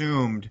was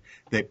assumed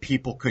that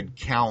people could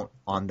count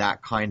on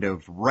that kind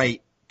of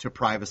right to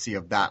privacy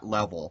of that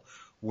level,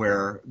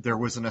 where there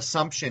was an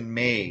assumption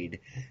made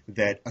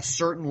that a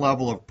certain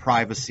level of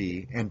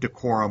privacy and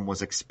decorum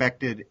was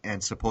expected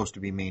and supposed to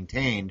be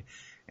maintained.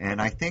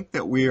 And I think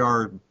that we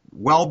are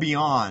well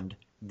beyond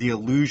the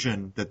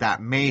illusion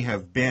that may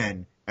have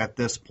been at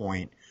this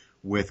point,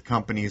 with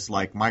companies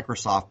like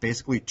Microsoft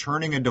basically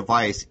turning a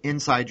device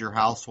inside your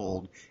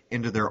household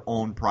into their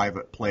own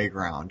private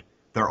playground,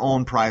 their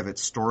own private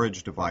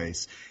storage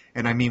device.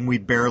 And we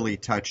barely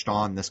touched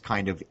on this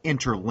kind of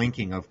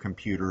interlinking of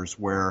computers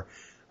where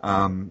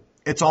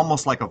it's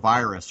almost like a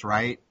virus,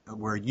 right?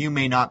 Where you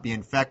may not be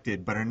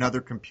infected, but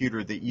another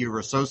computer that you're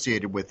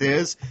associated with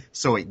is,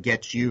 so it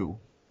gets you.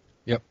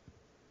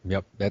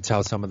 Yep. That's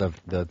how some of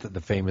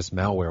the famous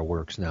malware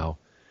works now.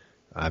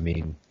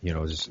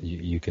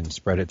 You can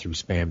spread it through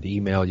spammed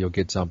email, you'll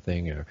get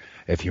something, or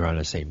if you're on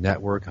the same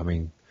network.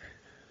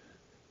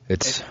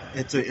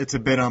 It's a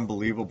bit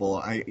unbelievable.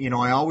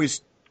 I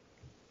always,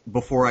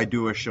 before I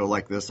do a show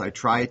like this, I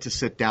try to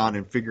sit down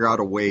and figure out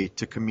a way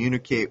to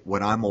communicate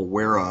what I'm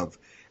aware of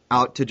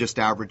out to just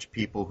average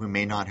people who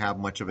may not have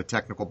much of a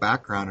technical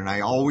background. And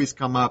I always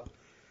come up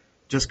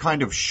just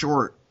kind of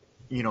short,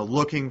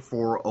 looking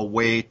for a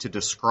way to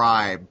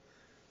describe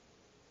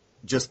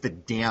just the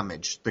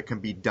damage that can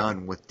be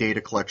done with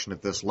data collection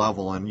at this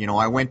level. And,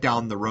 I went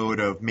down the road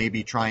of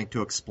maybe trying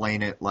to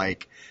explain it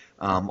like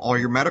all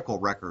your medical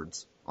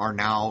records are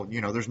now,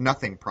 there's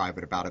nothing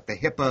private about it. The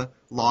HIPAA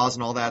laws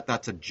and all that,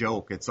 that's a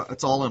joke.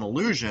 It's all an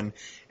illusion.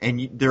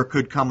 And there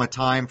could come a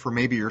time for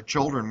maybe your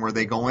children where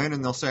they go in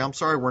and they'll say, I'm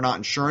sorry, we're not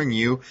insuring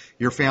you.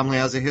 Your family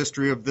has a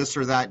history of this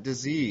or that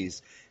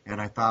disease. And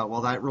I thought,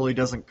 well, that really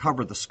doesn't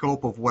cover the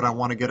scope of what I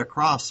want to get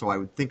across. So I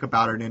would think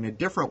about it in a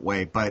different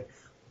way. But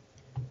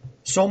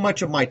so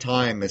much of my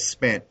time is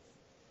spent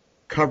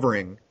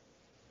covering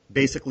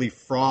basically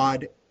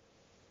fraud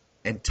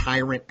and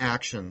tyrant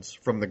actions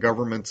from the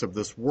governments of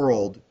this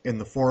world in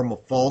the form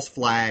of false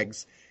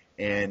flags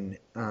and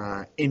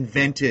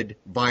invented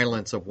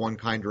violence of one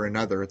kind or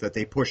another that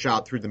they push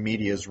out through the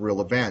media as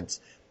real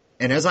events.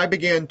 And as I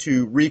began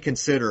to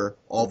reconsider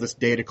all this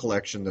data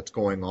collection that's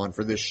going on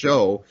for this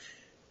show,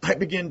 I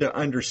began to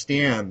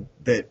understand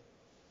that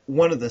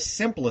one of the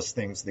simplest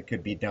things that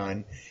could be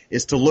done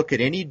is to look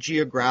at any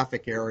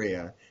geographic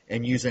area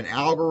and use an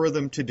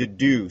algorithm to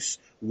deduce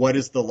what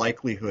is the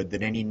likelihood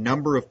that any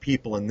number of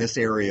people in this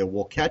area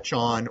will catch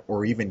on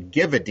or even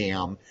give a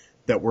damn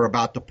that we're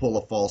about to pull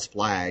a false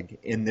flag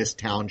in this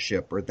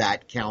township or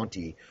that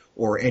county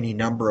or any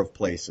number of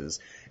places.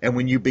 And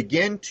when you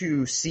begin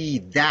to see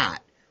that,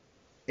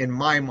 in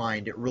my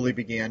mind, it really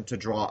began to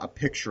draw a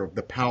picture of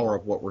the power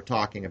of what we're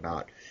talking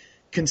about.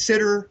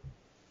 Consider,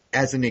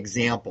 as an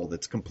example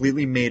that's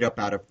completely made up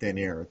out of thin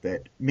air,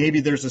 that maybe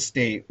there's a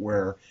state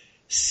where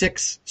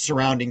 6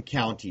 surrounding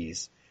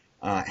counties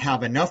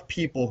have enough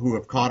people who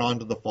have caught on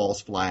to the false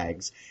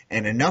flags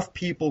and enough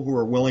people who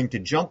are willing to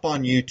jump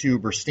on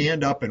YouTube or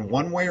stand up in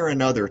one way or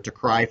another to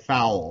cry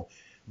foul,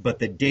 but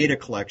the data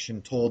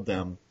collection told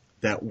them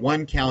that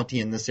one county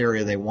in this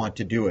area they want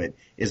to do it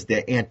is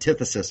the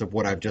antithesis of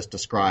what I've just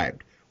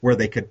described, where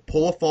they could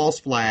pull a false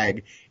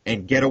flag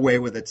and get away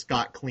with it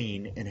scot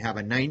clean and have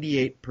a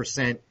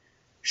 98%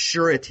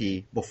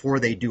 surety before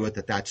they do it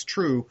that that's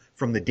true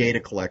from the data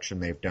collection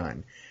they've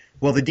done.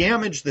 Well, the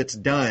damage that's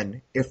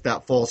done if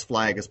that false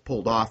flag is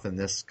pulled off in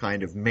this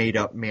kind of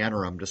made-up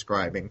manner I'm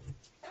describing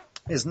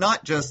is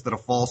not just that a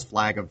false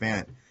flag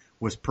event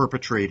was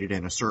perpetrated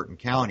in a certain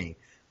county,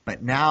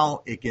 but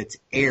now it gets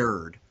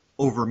aired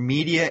over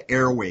media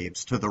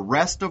airwaves to the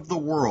rest of the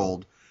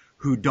world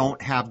who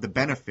don't have the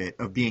benefit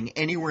of being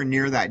anywhere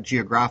near that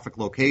geographic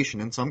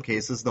location. In some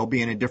cases, they'll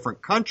be in a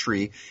different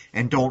country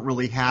and don't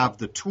really have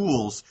the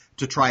tools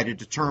to try to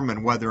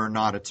determine whether or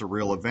not it's a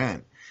real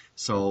event.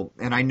 So,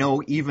 and I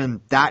know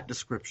even that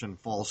description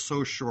falls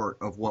so short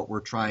of what we're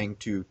trying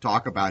to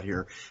talk about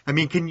here. I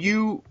mean, can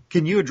you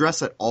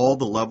address at all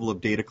the level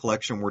of data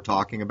collection we're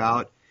talking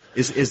about?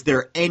 Is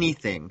there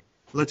anything,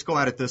 let's go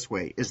at it this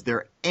way, is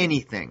there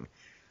anything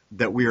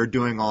that we are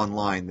doing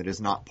online that is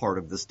not part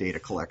of this data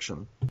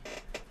collection?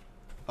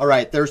 All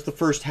right, there's the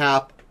first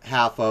half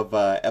of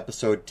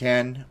episode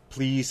 10.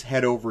 Please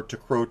head over to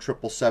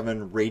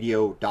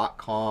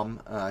crow777radio.com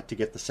to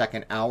get the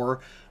second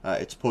hour.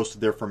 It's posted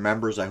there for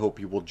members. I hope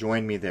you will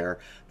join me there.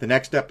 The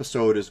next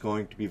episode is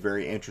going to be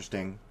very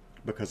interesting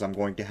because I'm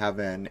going to have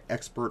an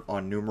expert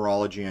on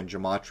numerology and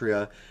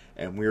gematria,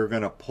 and we're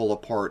going to pull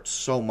apart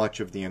so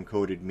much of the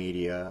encoded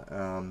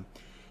media.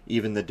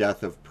 Even the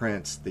death of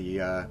Prince, the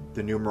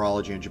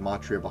numerology and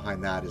gematria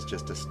behind that is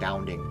just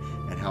astounding,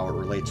 and how it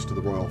relates to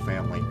the royal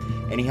family.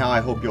 Anyhow, I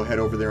hope you'll head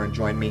over there and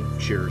join me.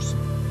 Cheers.